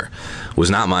corner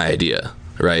was not my idea,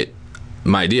 right?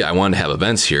 My idea, I wanted to have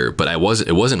events here, but it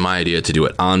wasn't my idea to do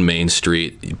it on Main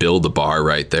Street, build the bar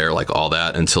right there, like all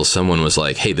that, until someone was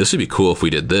like, hey, this would be cool if we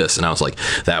did this. And I was like,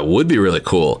 that would be really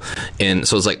cool. And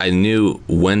so it's like, I knew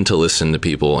when to listen to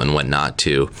people and when not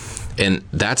to. And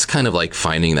that's kind of like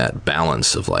finding that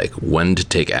balance of like when to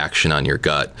take action on your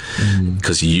gut,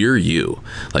 because you're you.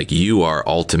 Like you are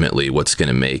ultimately what's going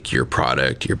to make your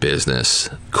product, your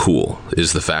business cool,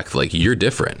 is the fact that like you're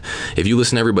different. If you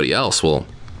listen to everybody else, well,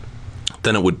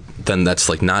 then that's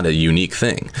like not a unique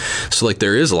thing. So like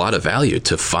there is a lot of value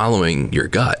to following your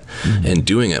gut and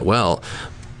doing it well,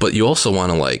 but you also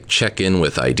want to like check in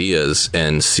with ideas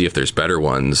and see if there's better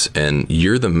ones. And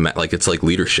you're like, it's like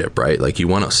leadership, right? Like you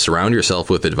want to surround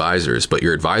yourself with advisors, but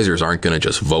your advisors aren't going to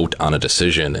just vote on a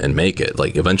decision and make it.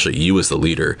 Like eventually you as the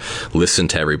leader, listen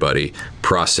to everybody,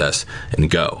 process and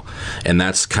go. And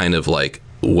that's kind of like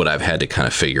what I've had to kind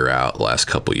of figure out the last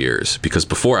couple of years, because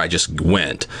before I just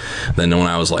went, then when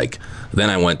I was like,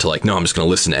 then I went to like, no, I'm just going to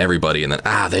listen to everybody. And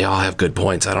then, they all have good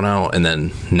points. I don't know. And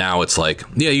then now it's like,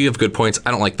 yeah, you have good points.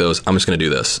 I don't like those. I'm just going to do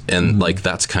this. And like,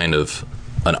 that's kind of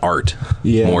an art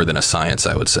more than a science,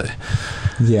 I would say.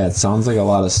 Yeah. It sounds like a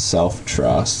lot of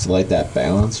self-trust. Like that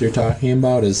balance you're talking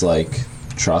about is like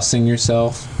trusting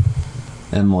yourself,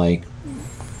 and like,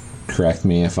 correct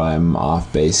me if I'm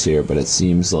off base here, but it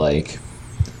seems like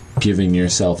giving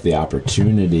yourself the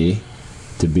opportunity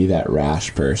to be that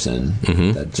rash person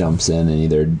that jumps in and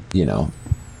either,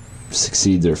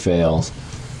 succeeds or fails.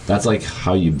 That's like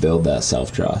how you build that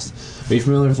self-trust. Are you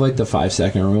familiar with like the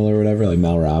 5-second rule or whatever, like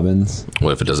Mel Robbins?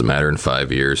 What if it doesn't matter in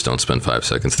 5 years? Don't spend 5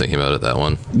 seconds thinking about it, that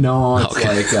one? No,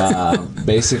 it's like,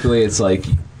 basically it's like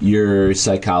your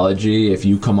psychology. If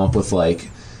you come up with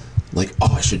like,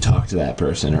 oh, I should talk to that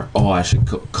person, or, oh, I should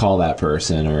call that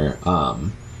person, or,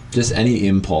 just any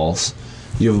impulse,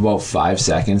 you have about 5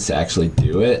 seconds to actually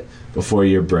do it before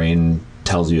your brain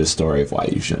tells you a story of why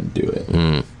you shouldn't do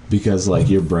it. Because like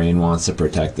your brain wants to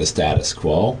protect the status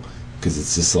quo, because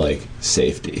it's just like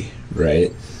safety,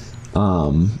 right?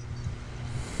 And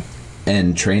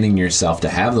training yourself to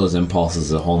have those impulses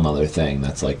is a whole nother thing.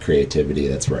 That's like creativity,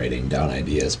 that's writing down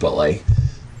ideas. But like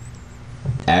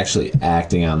actually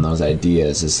acting on those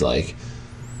ideas is like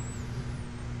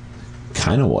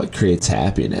kind of what creates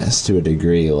happiness to a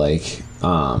degree. Like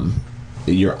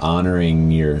you're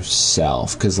honoring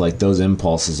yourself, because like those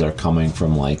impulses are coming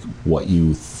from like what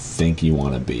you think you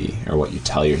want to be, or what you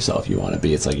tell yourself you want to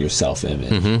be. It's like your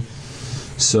self-image.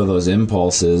 So those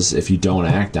impulses, if you don't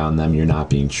act on them, you're not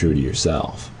being true to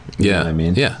yourself. You know what I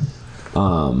mean? Yeah.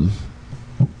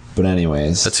 But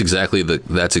anyways, that's exactly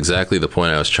the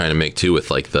point I was trying to make too,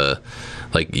 with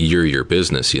like you're your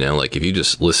business, like if you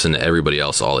just listen to everybody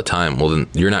else all the time, well then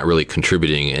you're not really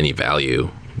contributing any value.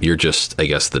 You're just, I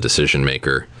guess, the decision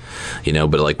maker,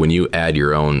 but like when you add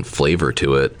your own flavor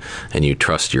to it and you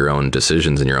trust your own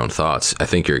decisions and your own thoughts, I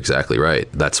think you're exactly right.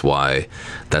 That's why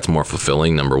that's more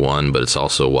fulfilling, number one, but it's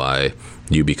also why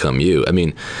you become you. I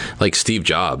mean, like Steve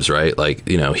Jobs, right? Like,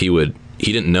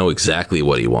 he didn't know exactly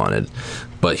what he wanted,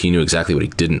 but he knew exactly what he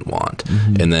didn't want.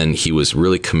 And then he was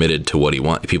really committed to what he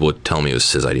wanted. People would tell me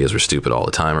his ideas were stupid all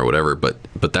the time or whatever,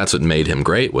 but that's what made him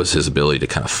great, was his ability to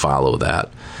kind of follow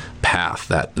that path,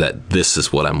 that this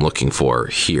is what I'm looking for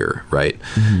here, right?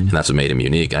 And that's what made him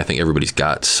unique. I think everybody's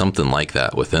got something like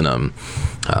that within them.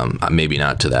 Maybe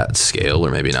not to that scale,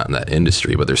 or maybe not in that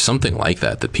industry, but there's something like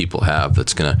that people have,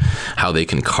 that's how they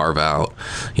can carve out,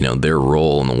 their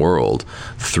role in the world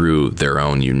through their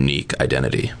own unique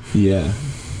identity. Yeah.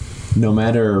 No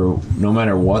matter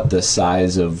what the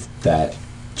size of that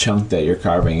chunk that you're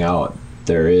carving out,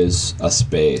 there is a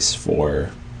space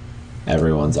for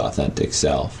everyone's authentic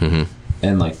self.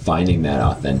 And like finding that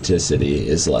authenticity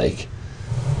is like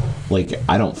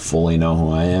I don't fully know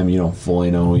who I am, you don't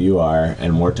fully know who you are,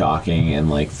 and we're talking, and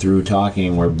like through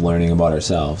talking we're learning about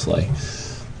ourselves,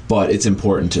 but it's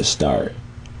important to start.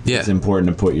 It's important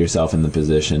to put yourself in the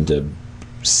position to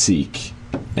seek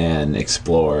and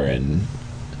explore. And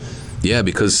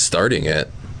because starting it,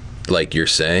 like you're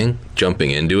saying,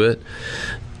 jumping into it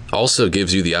also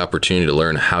gives you the opportunity to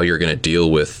learn how you're going to deal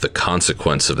with the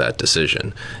consequence of that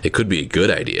decision. It could be a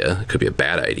good idea, it could be a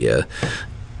bad idea.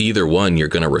 either one, you're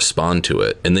going to respond to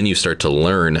it. And then you start to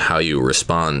learn how you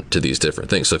respond to these different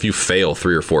things. So if you fail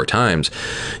 3 or 4 times,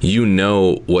 you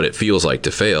know what it feels like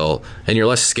to fail, and you're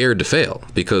less scared to fail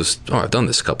because, I've done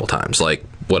this a couple times. Like,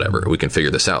 whatever, we can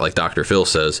figure this out. Like Dr. Phil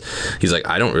says, he's like,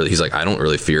 I don't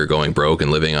really fear going broke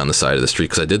and living on the side of the street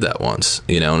because I did that once,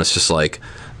 and it's just like,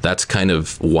 that's kind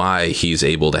of why he's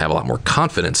able to have a lot more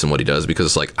confidence in what he does, because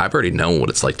it's like, I've already known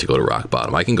what it's like to go to rock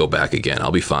bottom. I can go back again.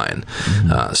 I'll be fine.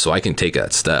 So I can take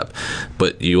that step.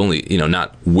 But you only,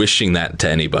 not wishing that to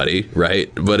anybody,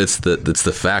 right? But it's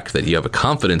the fact that you have a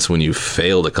confidence when you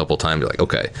failed a couple times. You're like,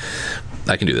 okay,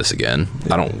 I can do this again.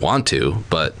 I don't want to,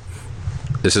 but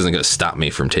this isn't going to stop me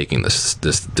from taking this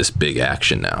big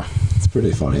action now. It's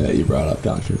pretty funny that you brought up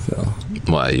Dr. Phil.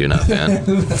 Why, you're not a fan?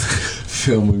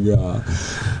 Phil McGraw.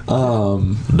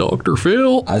 Dr.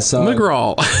 Phil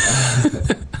McGraw.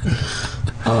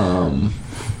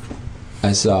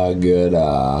 I saw a good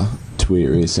tweet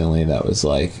recently that was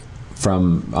like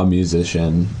from a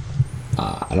musician.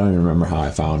 I don't even remember how I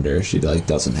found her. She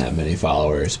doesn't have many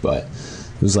followers, but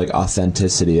it was like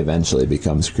authenticity eventually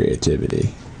becomes creativity.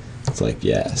 It's like,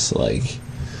 yes, like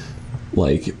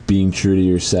being true to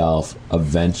yourself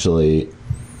eventually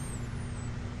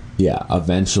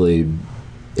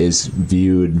is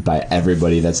viewed by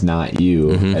everybody that's not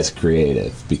you as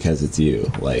creative because it's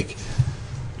you. Like,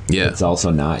 yeah, it's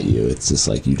also not you. It's just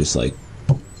like you just like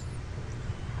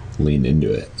lean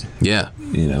into it. Yeah.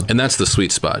 And that's the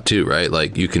sweet spot too, right?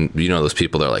 Like you can, those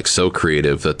people that are like so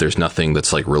creative that there's nothing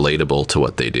that's like relatable to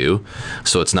what they do.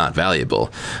 So it's not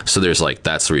valuable. So there's like,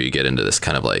 that's where you get into this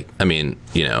kind of like, I mean,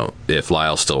 if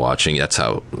Lyle's still watching, that's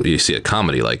how you see a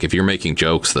comedy. Like if you're making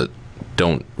jokes that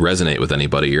don't resonate with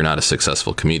anybody, you're not a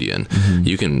successful comedian.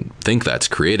 You can think that's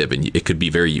creative and it could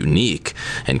be very unique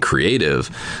and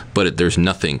creative, but there's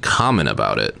nothing common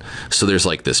about it. So there's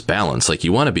like this balance. Like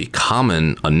you want to be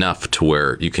common enough to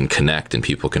where you can connect and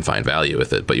people can find value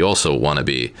with it, but you also want to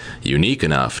be unique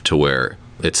enough to where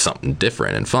it's something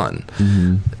different and fun.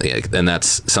 And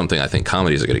that's something I think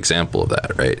comedy is a good example of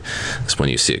that, right? It's when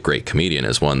you see a great comedian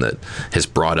as one that has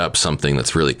brought up something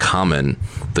that's really common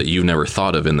that you've never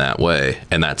thought of in that way,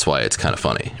 and that's why it's kind of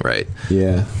funny, right?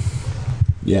 Yeah,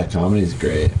 comedy's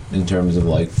great in terms of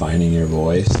like finding your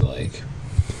voice. Like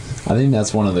I think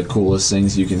that's one of the coolest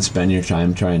things you can spend your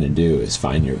time trying to do is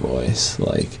find your voice.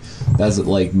 Like that's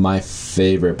like my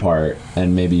favorite part,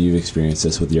 and maybe you've experienced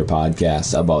this with your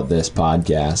podcast about this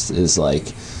podcast, is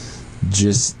like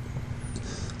just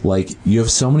like you have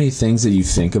so many things that you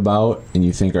think about and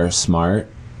you think are smart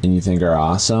and you think are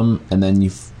awesome, and then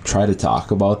you try to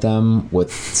talk about them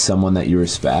with someone that you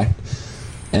respect,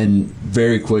 and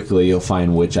very quickly you'll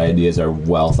find which ideas are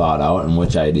well thought out and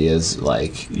which ideas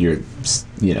like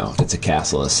it's a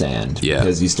castle of sand. Yeah.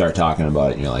 Because you start talking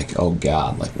about it and you're like, oh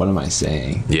God, like what am I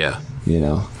saying? Yeah.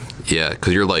 Yeah,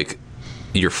 because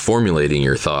you're formulating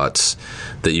your thoughts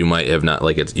that you might have not,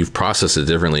 you've processed it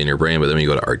differently in your brain, but then when you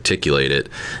go to articulate it,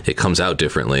 it comes out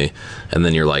differently. And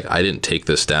then you're like, I didn't take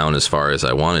this down as far as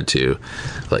I wanted to.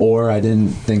 Or I didn't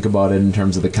think about it in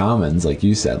terms of the commons, like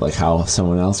you said, like how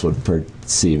someone else would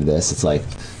perceive this. It's like,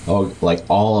 oh, like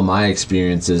all of my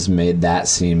experiences made that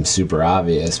seem super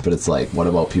obvious, but it's like, what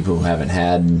about people who haven't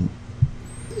had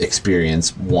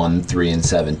experience 1, 3, and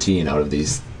 17 out of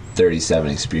these 37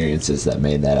 experiences that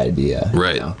made that idea?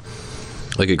 Right.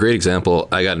 Like a great example,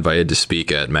 I got invited to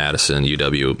speak at Madison,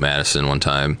 UW-Madison one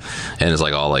time, and it's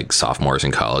like all like sophomores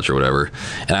in college or whatever.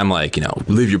 And I'm like,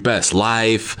 live your best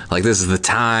life. Like this is the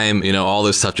time, all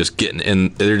this stuff just getting,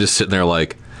 and they're just sitting there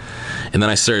like, and then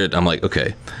I'm like,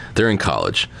 okay, they're in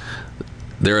college.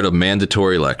 They're at a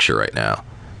mandatory lecture right now.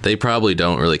 They probably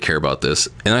don't really care about this.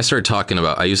 And I started talking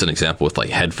about, I used an example with like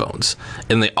headphones,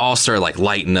 and they all started like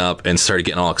lighting up and started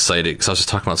getting all excited because I was just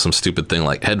talking about some stupid thing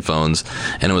like headphones.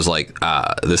 And it was like,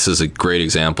 this is a great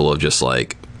example of just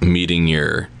like meeting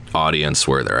your audience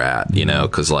where they're at,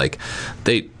 because like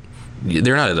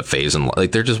they're not at a phase and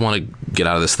like they just want to get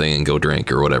out of this thing and go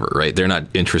drink or whatever, right? They're not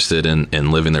interested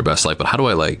in living their best life, but how do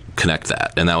I like connect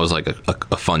that? And that was like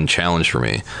a fun challenge for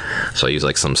me. So I used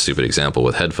like some stupid example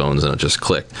with headphones and it just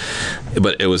clicked.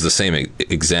 But it was the same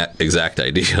exact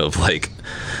idea of like,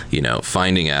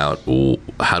 finding out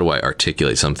how do I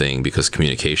articulate something, because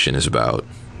communication is about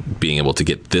being able to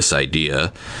get this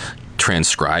idea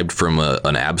transcribed from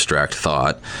an abstract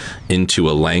thought into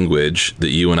a language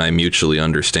that you and I mutually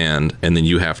understand, and then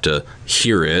you have to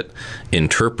hear it,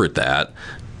 interpret that,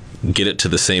 get it to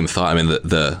the same thought. I mean,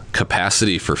 the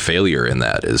capacity for failure in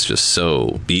that is just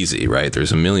so easy, right?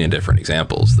 There's a million different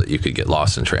examples that you could get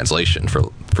lost in translation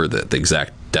for the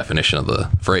exact definition of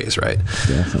the phrase, right?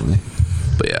 Definitely.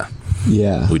 But yeah.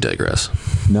 Yeah. We digress.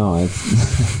 No,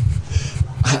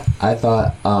 I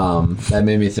thought that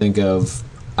made me think of,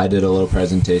 I did a little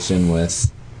presentation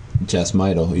with Jess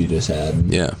Meidel, who you just had.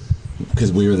 Yeah.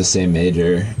 Because we were the same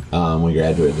major. We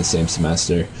graduated the same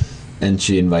semester. And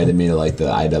she invited me to like the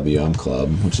IWM club,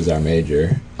 which is our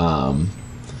major. And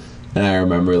I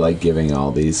remember like giving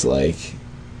all these like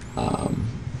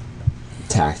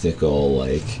tactical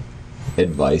like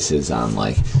advices on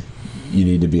like, you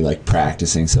need to be like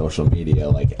practicing social media,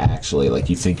 like actually like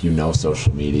you think you know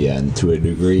social media, and to a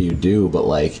degree you do, but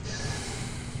like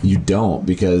you don't,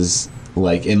 because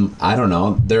like I don't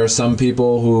know, there are some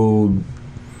people who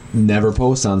never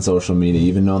post on social media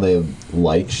even though they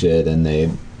like shit and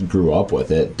they grew up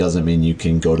with it. Doesn't mean you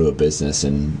can go to a business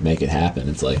and make it happen.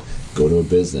 It's like, go to a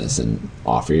business and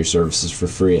offer your services for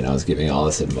free. And I was giving all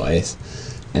this advice,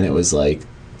 and it was like,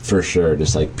 for sure,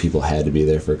 just like people had to be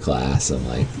there for class, and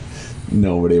like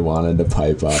nobody wanted to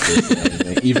pipe up or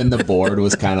anything. Even the board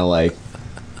was kind of like,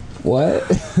 what?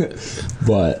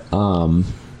 But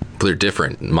they're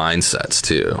different mindsets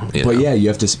too. But yeah, you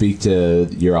have to speak to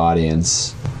your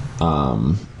audience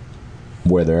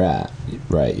where they're at,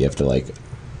 right? You have to like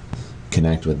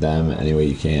connect with them any way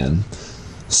you can.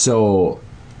 So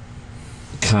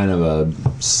kind of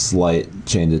a slight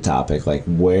change of topic, like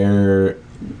where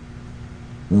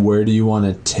do you want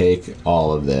to take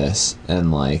all of this,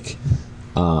 and like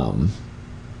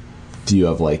do you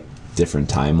have like different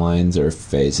timelines or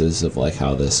phases of like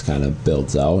how this kind of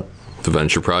builds out? The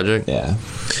venture project?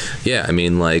 Yeah, I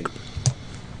mean, like,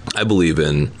 I believe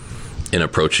in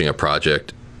approaching a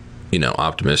project, you know,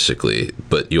 optimistically,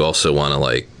 but you also want to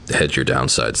like hedge your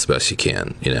downsides the best you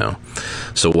can, you know.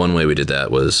 So one way we did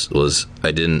that was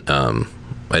I didn't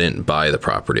buy the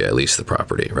property, I leased the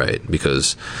property, right?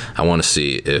 Because I want to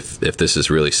see if this is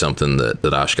really something that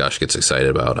Oshkosh gets excited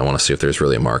about. I want to see if there's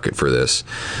really a market for this.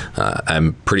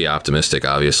 I'm pretty optimistic,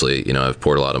 obviously. You know, I've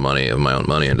poured a lot of my own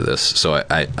money into this, so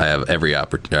I have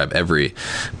every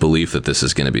belief that this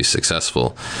is going to be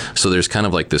successful. So there's kind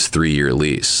of like this 3-year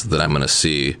lease that I'm going to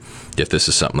see if this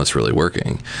is something that's really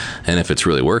working. And if it's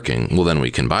really working, well, then we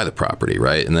can buy the property,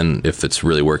 right? And then if it's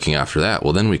really working after that,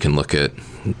 well, then we can look at,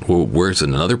 well, where's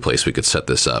another place we could set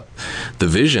this up. The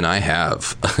vision I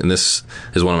have, and this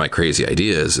is one of my crazy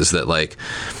ideas, is that like,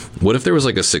 what if there was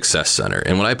like a success center?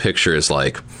 And what I picture is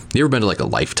like, you ever been to like a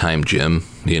Lifetime gym,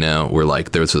 you know, where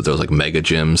like there's like mega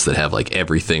gyms that have like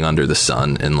everything under the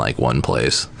sun in like one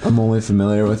place? I'm only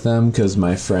familiar with them because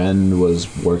my friend was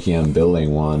working on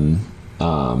building one.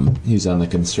 He's on the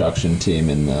construction team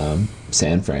in the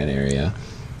San Fran area,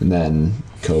 and then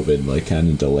COVID like kind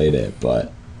of delayed it,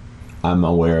 but I'm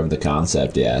aware of the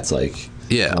concept. Yeah, it's like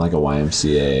kind of like a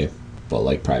YMCA, but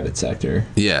like private sector.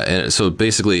 Yeah, and so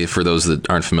basically, for those that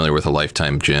aren't familiar with a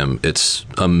Lifetime gym, it's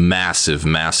a massive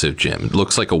gym. It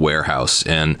looks like a warehouse,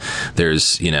 and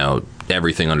there's, you know,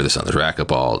 everything under the sun. There's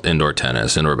racquetball, indoor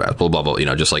tennis, indoor basketball, blah, blah, blah, you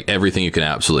know, just like everything you can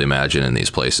absolutely imagine in these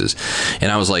places.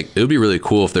 And I was like, it would be really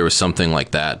cool if there was something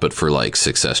like that, but for like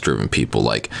success-driven people,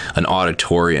 like an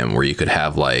auditorium where you could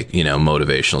have like, you know,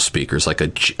 motivational speakers, like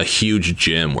a huge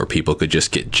gym where people could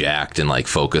just get jacked and like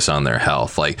focus on their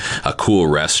health, like a cool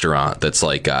restaurant that's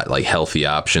like got like healthy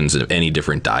options of any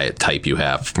different diet type you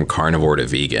have, from carnivore to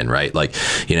vegan, right? Like,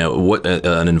 you know, what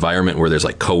an environment where there's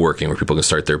like co-working, where people can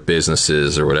start their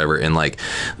businesses or whatever, and like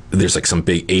there's like some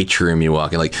big atrium you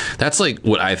walk in. Like that's like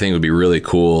what I think would be really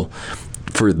cool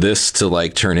for this to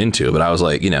like turn into. But I was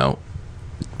like, you know,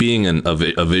 being a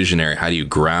visionary, how do you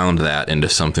ground that into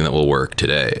something that will work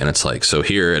today? And it's like, so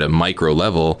here at a micro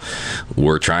level,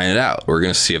 we're trying it out. We're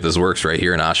going to see if this works right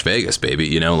here in Osh Vegas, baby.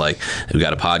 You know, like we've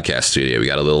got a podcast studio, we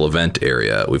got a little event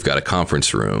area, we've got a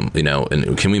conference room, you know,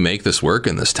 and can we make this work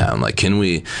in this town? Like, can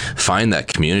we find that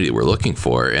community we're looking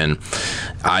for? And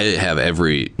I have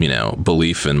every, you know,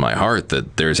 belief in my heart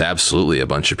that there's absolutely a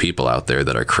bunch of people out there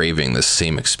that are craving this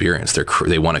same experience.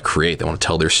 They want to create, they want to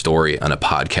tell their story on a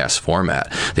podcast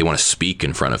format. They want to speak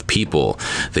in front of people.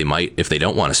 They might, if they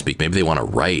don't want to speak, maybe they want to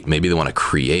write, maybe they want to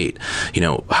create. You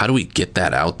know, how do we get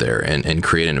that out there and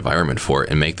create an environment for it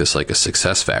and make this like a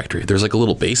success factory? There's like a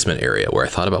little basement area where I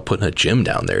thought about putting a gym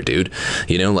down there, dude.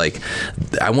 You know, like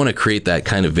I want to create that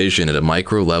kind of vision at a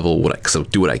micro level. So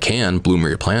do what I can, bloom where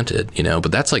you're planted, you know,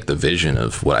 but that's like the vision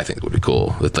of what I think would be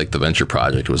cool. With like the venture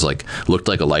project was like, looked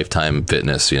like a Lifetime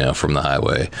Fitness, you know, from the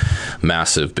highway,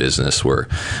 massive business where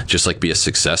just like be a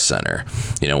success center.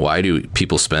 You know, why do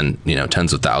people spend, you know,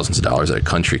 tens of thousands of dollars at a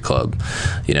country club?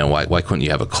 You know, why couldn't you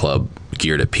have a club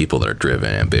geared at people that are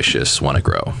driven, ambitious, want to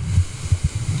grow?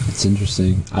 It's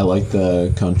interesting. I like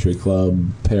the country club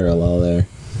parallel there.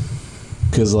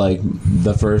 Because like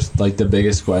the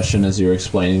biggest question as you were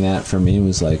explaining that for me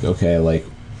was like, okay, like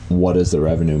what is the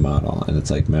revenue model? And it's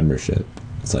like membership.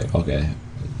 It's like, okay,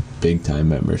 big time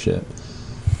membership.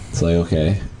 It's like,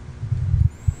 okay,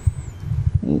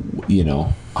 you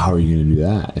know, how are you going to do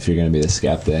that if you're going to be the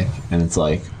skeptic? And it's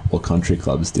like, well, country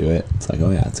clubs do it. It's like,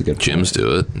 oh yeah, it's a good Gyms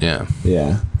do it. Yeah.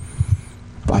 Yeah.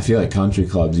 But I feel like country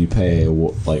clubs, you pay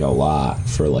like a lot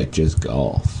for like just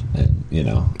golf, and you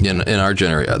know. In our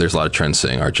generation, there's a lot of trends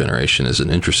saying our generation isn't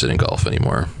interested in golf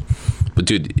anymore. But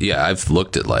dude, yeah, I've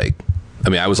looked at like, I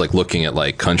mean, I was like looking at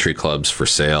like country clubs for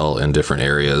sale in different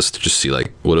areas to just see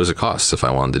like, what does it cost if I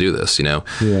wanted to do this, you know?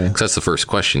 Yeah. Because that's the first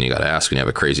question you got to ask when you have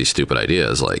a crazy, stupid idea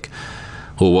is like,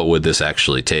 well, what would this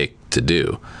actually take to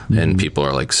do? And people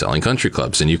are like selling country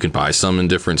clubs, and you can buy some in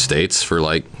different states for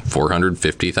like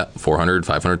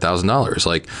 $500,000.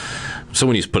 Like, so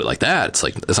when you put it like that, it's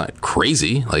like, it's not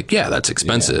crazy. Like, yeah, that's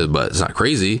expensive, but it's not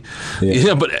crazy. Yeah. You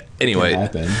know, but anyway,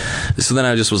 It can happen. so then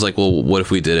I just was like, well, what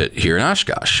if we did it here in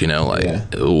Oshkosh? You know, like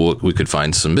we could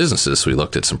find some businesses. So we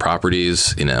looked at some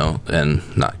properties, you know, and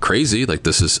not crazy. Like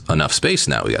this is enough space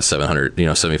now. We got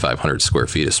 7,500 square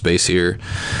feet of space here,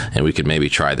 and we could maybe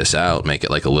try this out, make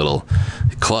it like a little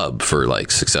club for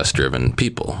like success-driven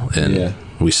people, and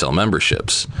we sell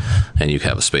memberships, and you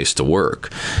have a space to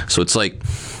work. So it's like,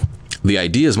 the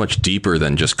idea is much deeper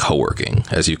than just co-working,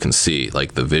 as you can see,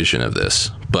 like the vision of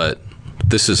this. But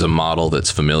this is a model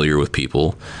that's familiar with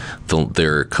people.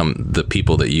 The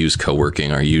people that use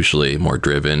co-working are usually more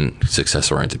driven,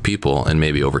 success-oriented people, and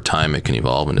maybe over time it can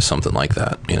evolve into something like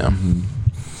that, you know?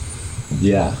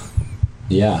 Yeah.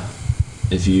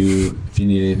 If you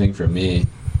need anything from me,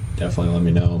 definitely let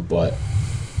me know. But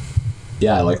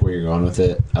yeah, I like where you're going with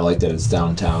it. I like that it's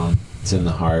downtown. It's in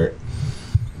the heart.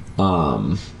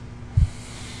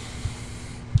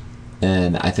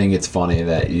 And I think it's funny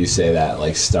that you say that,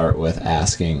 like, start with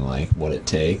asking like what it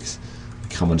takes,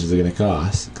 like, how much is it going to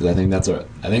cost? Because I think that's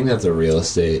a real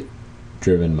estate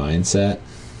driven mindset.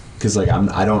 Because like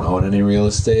I don't own any real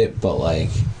estate, but like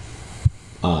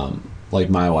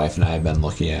my wife and I have been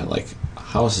looking at like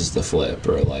houses to flip,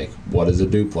 or like what does a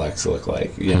duplex look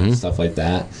like, you know, stuff like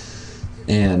that.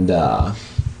 And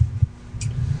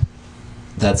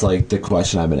that's like the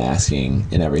question I've been asking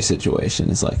in every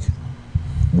situation is like,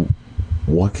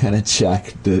 what kind of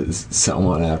check does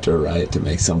someone have to write to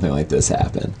make something like this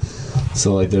happen?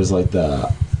 So like there's like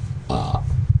the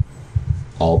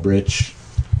Albridge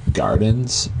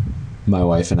Gardens. My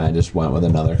wife and I just went with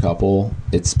another couple.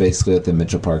 It's basically at the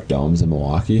Mitchell Park Domes in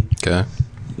Milwaukee. Okay.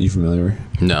 You familiar?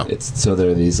 No. So there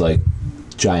are these like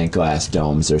giant glass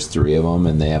domes. There's 3 of them,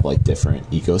 and they have like different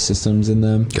ecosystems in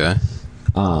them. Okay.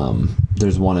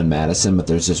 There's one in Madison, but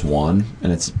there's just one,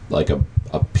 and it's like a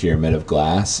pyramid of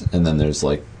glass, and then there's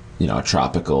like, you know,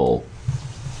 tropical,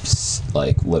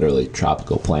 like literally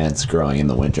tropical plants growing in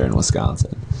the winter in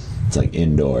Wisconsin. It's like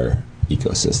indoor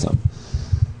ecosystem,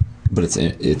 but it's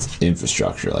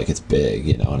infrastructure, like it's big,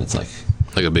 you know, and it's like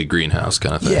a big greenhouse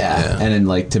kind of thing. Yeah. And then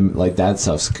like that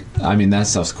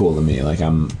stuff's cool to me. Like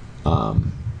I'm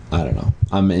I don't know,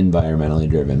 I'm environmentally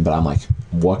driven, but I'm like,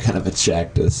 what kind of a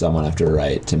check does someone have to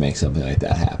write to make something like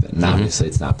that happen? And obviously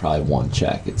it's not probably one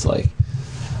check. It's like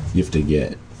you have to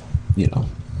get, you know,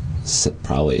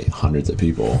 probably hundreds of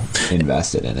people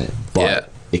invested in it, but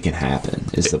it can happen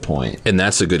is the point. And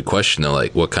that's a good question though,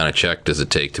 like what kind of check does it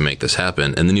take to make this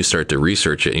happen? And then you start to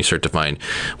research it, and you start to find,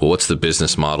 well, what's the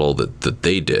business model that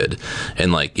they did?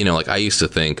 And like, you know, like I used to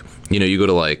think, you know, you go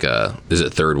to like, is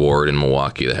it Third Ward in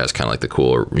Milwaukee that has kind of like the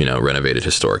cool, you know, renovated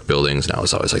historic buildings. And I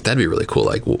was always like, that'd be really cool.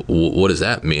 Like, what does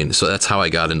that mean? So that's how I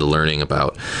got into learning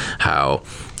about how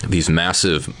these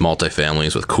massive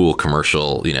multifamilies with cool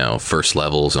commercial, you know, first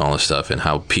levels and all this stuff, and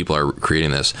how people are creating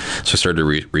this. So I started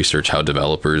to research how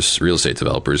real estate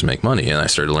developers make money. And I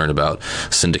started to learn about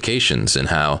syndications and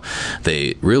how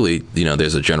they really, you know,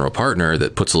 there's a general partner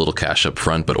that puts a little cash up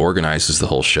front, but organizes the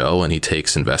whole show, and he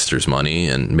takes investors' money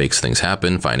and makes things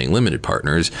happen, finding limited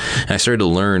partners. And I started to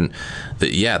learn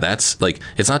that, yeah, that's like,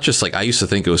 it's not just like, I used to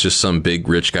think it was just some big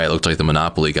rich guy that looked like the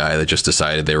Monopoly guy that just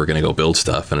decided they were going to go build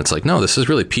stuff. And it's like, no, this is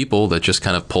really people that just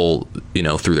kind of pull, you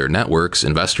know, through their networks,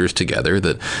 investors together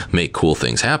that make cool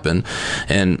things happen.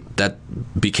 And that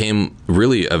became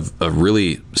really a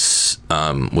really, what's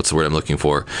the word I'm looking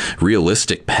for?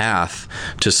 Realistic path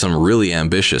to some really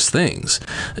ambitious things.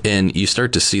 And you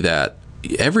start to see that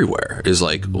everywhere is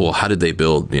like, well, how did they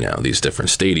build, you know, these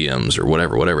different stadiums or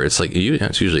whatever. It's like,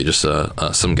 it's usually just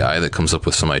some guy that comes up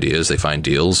with some ideas. They find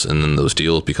deals, and then those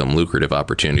deals become lucrative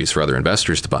opportunities for other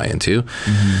investors to buy into.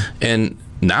 And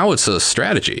now it's a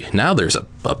strategy. Now there's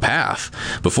a path.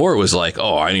 Before it was like,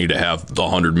 oh, I need to have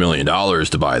 $100 million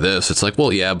to buy this. It's like,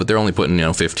 well, yeah, but they're only putting,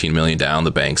 $15 million down.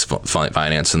 The bank's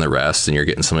financing the rest, and you're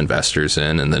getting some investors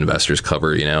in, and the investors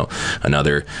cover,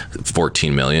 another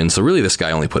 14 million. So really, this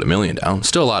guy only put $1 million down.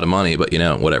 Still a lot of money, but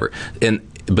whatever.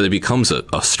 But it becomes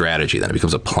a strategy, then it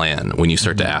becomes a plan when you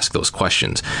start to ask those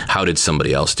questions. How did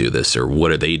somebody else do this, or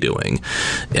what are they doing?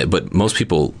 But most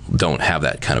people don't have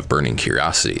that kind of burning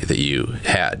curiosity that you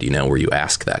had, where you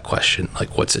ask that question,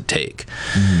 like, what's it take?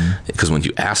 Because when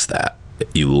you ask that,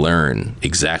 you learn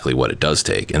exactly what it does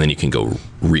take, and then you can go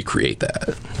recreate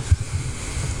that.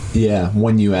 Yeah,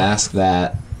 when you ask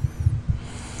that,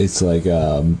 it's like,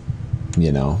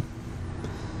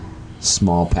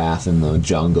 small path in the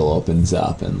jungle opens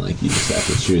up, and like you just have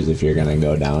to choose if you're gonna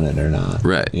go down it or not,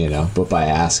 right? But by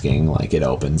asking, like, it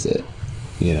opens it,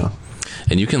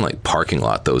 and you can like parking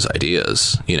lot those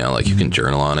ideas, like you can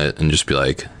journal on it and just be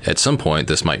like, at some point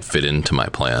this might fit into my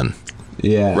plan.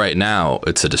 Yeah, right now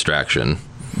it's a distraction,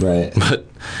 right? But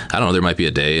I don't know, there might be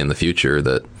a day in the future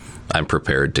that I'm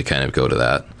prepared to kind of go to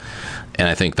that. And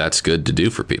I think that's good to do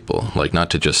for people, like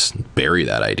not to just bury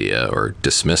that idea or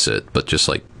dismiss it, but just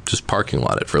parking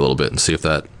lot it for a little bit and see if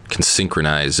that can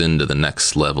synchronize into the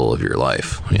next level of your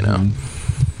life,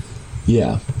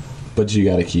 Yeah, but you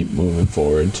got to keep moving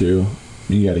forward too.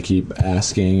 You got to keep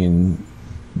asking and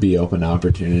be open to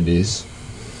opportunities.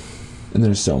 And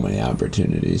there's so many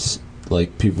opportunities.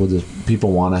 Like people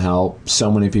want to help. So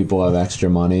many people have extra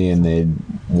money and they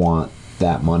want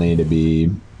that money to be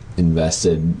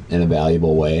invested in a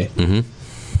valuable way.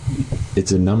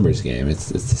 It's a numbers game. It's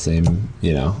the same,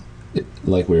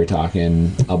 like we were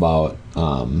talking about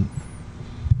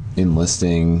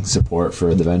enlisting support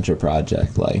for the venture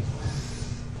project. Like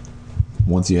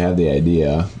once you have the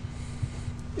idea,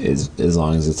 as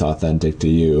long as it's authentic to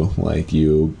you, like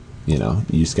you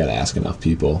just got to ask enough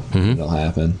people, it'll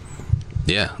happen.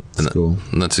 Yeah, it's cool.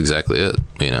 And that's exactly it.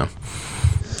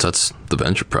 So that's the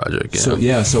venture project. So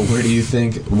where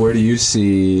do you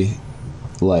see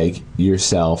like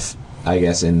yourself, I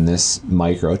guess, in this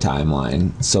micro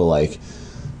timeline? So like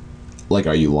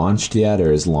are you launched yet,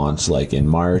 or is launch like in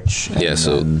March? And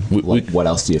so what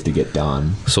else do you have to get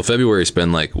done? So February's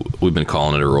been like, we've been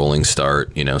calling it a rolling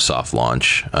start, soft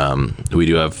launch. We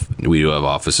do have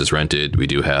offices rented. We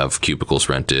do have cubicles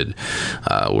rented.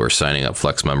 We're signing up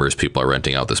Flex members. People are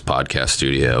renting out this podcast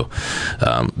studio.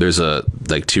 There's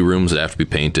 2 rooms that have to be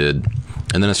painted,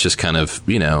 and then it's just kind of,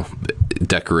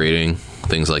 decorating,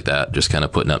 things like that, just kind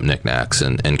of putting up knickknacks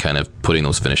and kind of putting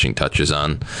those finishing touches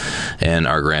on. And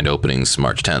our grand opening's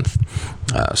March 10th.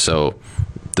 So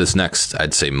this next,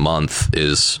 I'd say, month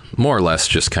is more or less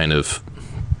just kind of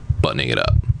buttoning it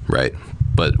up, right?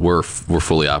 But we're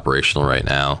fully operational right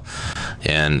now,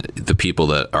 and the people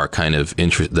that are kind of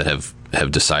that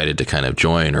have decided to kind of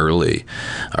join early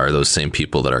are those same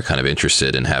people that are kind of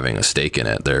interested in having a stake in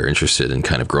it. They're interested in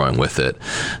kind of growing with it.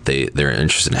 They're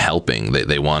interested in helping.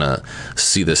 They want to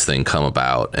see this thing come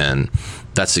about, and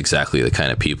that's exactly the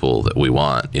kind of people that we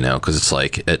want, because it's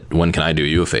like, when can I do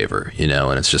you a favor,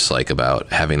 and it's just like about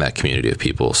having that community of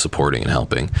people supporting and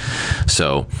helping.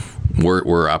 So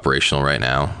we're operational right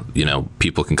now.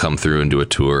 People can come through and do a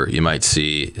tour. You might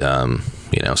see, a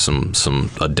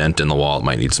dent in the wall. It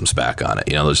might need some spack on it.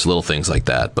 There's little things like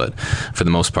that. But for the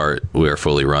most part, we are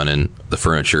fully running. The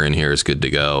furniture in here is good to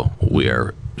go. We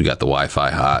got the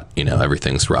Wi-Fi hot.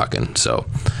 Everything's rocking. So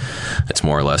it's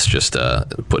more or less just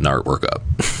putting artwork up.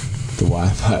 The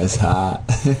Wi-Fi is hot.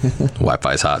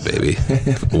 Wi-Fi is hot, baby.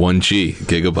 1G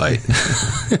gigabyte.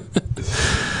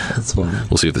 That's funny.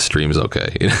 We'll see if the stream's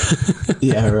okay.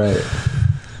 Yeah, right.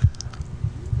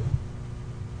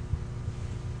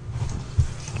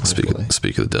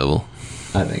 Speak of the devil.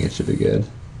 I think it should be good.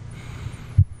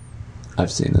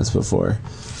 I've seen this before.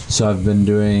 So I've been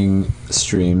doing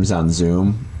streams on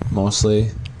Zoom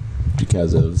mostly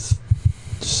because of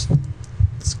just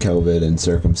COVID and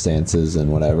circumstances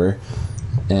and whatever,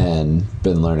 and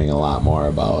been learning a lot more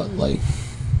about, like,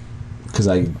 because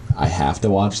I have to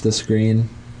watch the screen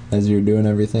as you're doing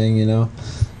everything,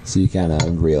 so you kind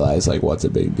of realize like what's a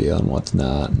big deal and what's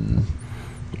not, and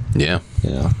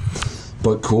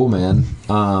but cool, man.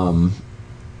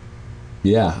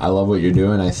 Yeah, I love what you're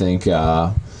doing. I think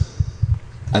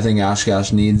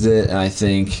Oshkosh needs it, and I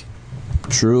think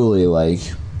truly, like,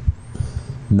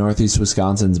 Northeast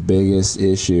Wisconsin's biggest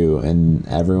issue, and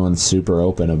everyone's super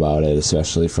open about it,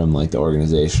 especially from like the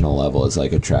organizational level, is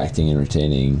like attracting and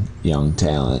retaining young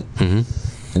talent. And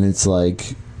it's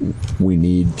like, we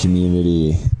need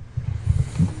community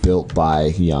built by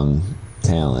young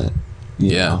talent,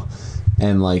 you know?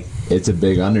 And like, it's a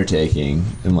big undertaking,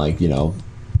 and like,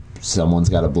 someone's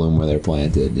got to bloom where they're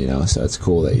planted, you know. So it's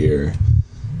cool that you're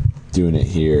doing it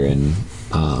here, and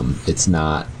it's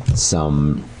not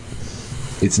some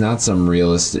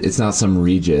realistic, it's not some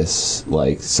Regis,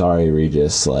 like, sorry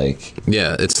Regis, like,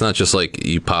 Yeah, it's not just like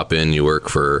you pop in, you work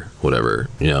for whatever,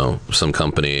 you know, some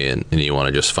company, and you want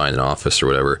to just find an office or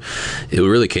whatever. It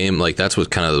really came, like, that's what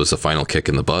kind of was the final kick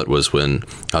in the butt, was when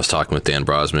I was talking with Dan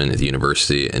Brosman at the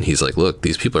university, and he's like, look,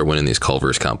 these people are winning these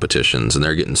Culver's competitions, and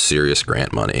they're getting serious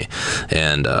grant money.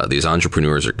 And these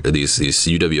entrepreneurs, these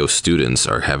UWO students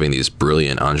are having these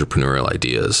brilliant entrepreneurial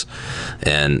ideas,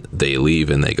 and they leave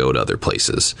and they go to other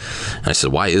places. And I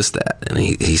said, why is that? And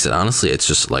he said, honestly, it's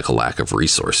just like a lack of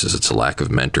resources. It's a lack of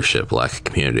mentorship, lack of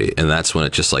community. And that's when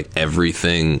it just, like,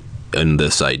 everything and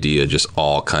this idea just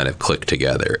all kind of clicked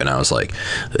together. And I was like,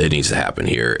 it needs to happen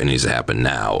here. It needs to happen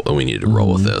now. And we need to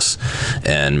roll with this.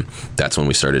 And that's when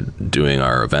we started doing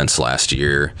our events last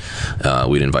year.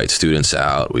 We'd invite students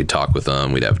out. We'd talk with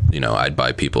them. We'd have, you know, I'd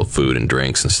buy people food and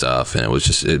drinks and stuff. And it was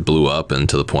just, it blew up, and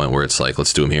to the point where it's like,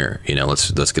 let's do them here. You know,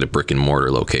 let's get a brick and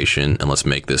mortar location, and let's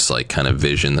make this, like, kind of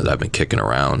vision that I've been kicking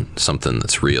around something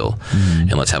that's real.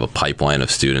 And let's have a pipeline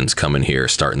of students coming here,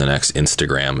 starting the next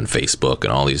Instagram and Facebook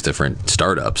and all these different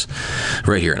startups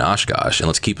right here in Oshkosh, and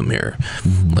let's keep them here.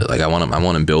 Like, I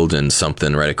want to build in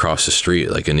something right across the street,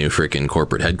 like a new freaking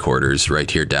corporate headquarters right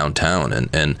here downtown,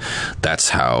 and that's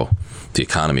how the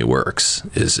economy works,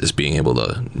 is being able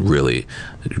to really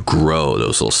grow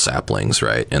those little saplings,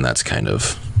 right? And that's kind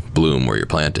of bloom where you're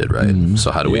planted, right?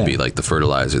 So how do we be like the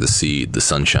fertilizer, the seed, the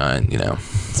sunshine, you know?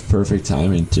 it's perfect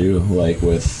timing too, like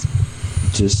with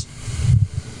just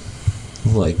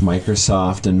like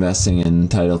Microsoft investing in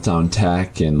Titletown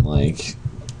Tech, and like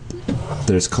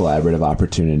there's collaborative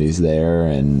opportunities there.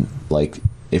 And like,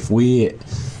 if we,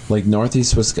 like,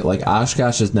 Northeast Wisconsin, like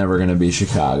Oshkosh is never going to be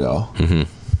Chicago,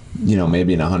 you know,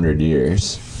 maybe in 100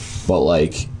 years, but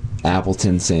like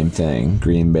Appleton, same thing,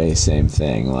 Green Bay, same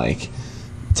thing. Like,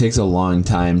 it takes a long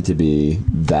time to be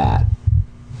that,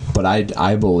 but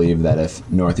I believe that if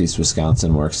Northeast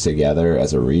Wisconsin works together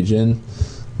as a region,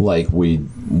 like we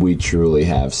truly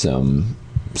have some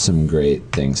great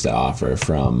things to offer,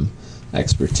 from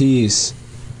expertise,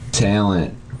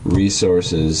 talent,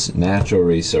 resources, natural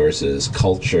resources,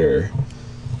 culture,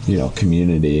 you know,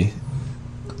 community.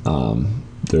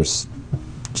 There's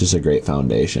just a great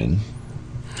foundation.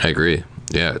 I agree.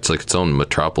 Yeah, it's like its own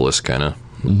metropolis, kind of.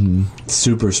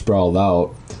 Super sprawled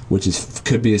out, which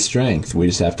could be a strength. We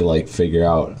just have to, like, figure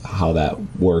out how that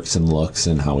works and looks,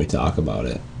 and how we talk about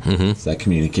it. It's that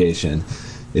communication.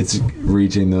 It's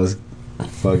reaching those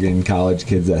fucking college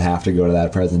kids that have to go to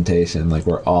that presentation. Like,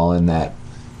 we're all in that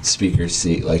speaker's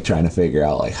seat, like, trying to figure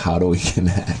out, like, how do we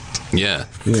connect? Yeah.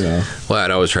 You know? Well,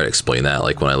 I'd always try to explain that,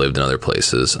 like, when I lived in other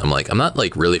places. I'm like, I'm not,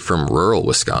 like, really from rural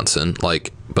Wisconsin,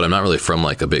 like, but I'm not really from,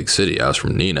 like, a big city. I was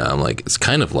from Neenah. I'm like, it's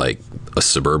kind of like a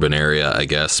suburban area, I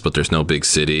guess, but there's no big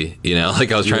city, you know?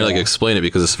 Like, I was trying to, like, explain it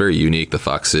because it's very unique. The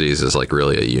Fox Cities is, like,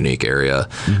 really a unique area.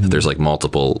 There's, like,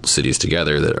 multiple cities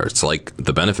together that are, it's like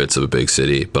the benefits of a big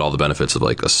city, but all the benefits of,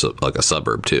 like, a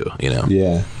suburb too, you know?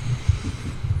 Yeah.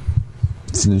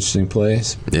 It's an interesting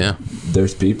place. Yeah.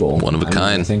 There's people. One of a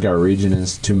kind. I think our region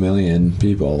is 2 million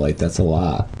people. Like, that's a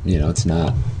lot. You know, it's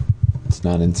not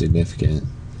insignificant.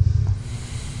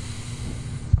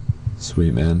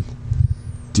 Sweet, man.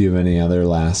 Do you have any other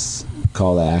last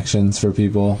call to actions for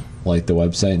people, like the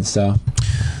website and stuff?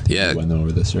 Yeah. We went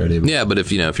over this already. But Yeah, but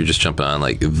if you're just jumping on,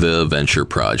 like, the Venture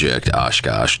Project,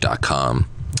 Oshkosh.com,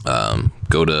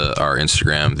 go to our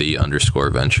Instagram,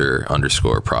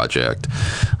 _venture_project.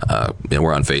 And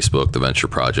we're on Facebook, the Venture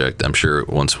Project. I'm sure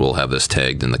once we'll have this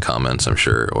tagged in the comments, I'm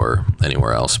sure, or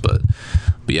anywhere else. But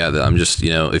yeah, I'm just, you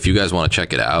know, if you guys want to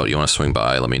check it out, you want to swing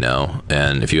by, let me know.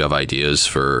 And if you have ideas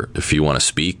for, if you want to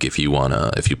speak, if you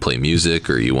play music,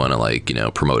 or you want to, like, you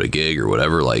know, promote a gig or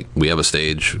whatever, like, we have a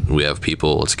stage, we have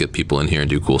people, let's get people in here and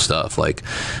do cool stuff. Like,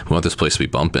 we want this place to be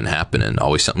bumping, happening,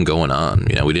 always something going on.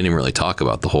 You know, we didn't even really talk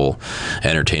about the whole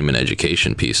entertainment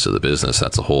education piece of the business.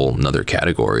 That's a whole another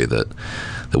category that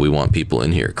we want people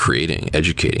in here creating,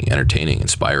 educating, entertaining,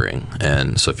 inspiring.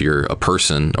 And so if you're a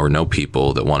person or know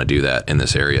people that want to do that in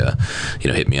this area, you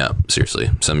know, hit me up. Seriously,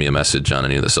 send me a message on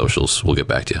any of the socials. We'll get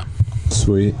back to you.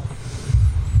 Sweet.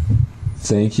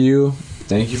 Thank you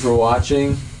for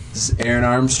watching. This is Aaron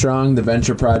Armstrong, the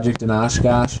Venture Project in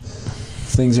Oshkosh.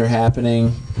 Things are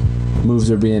happening, moves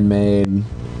are being made.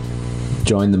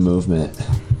 Join the movement.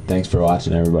 Thanks for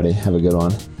watching, everybody. Have a good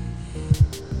one.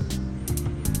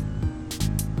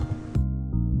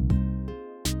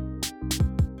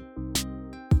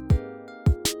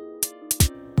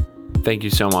 Thank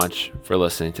you so much for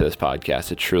listening to this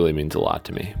podcast. It truly means a lot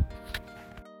to me.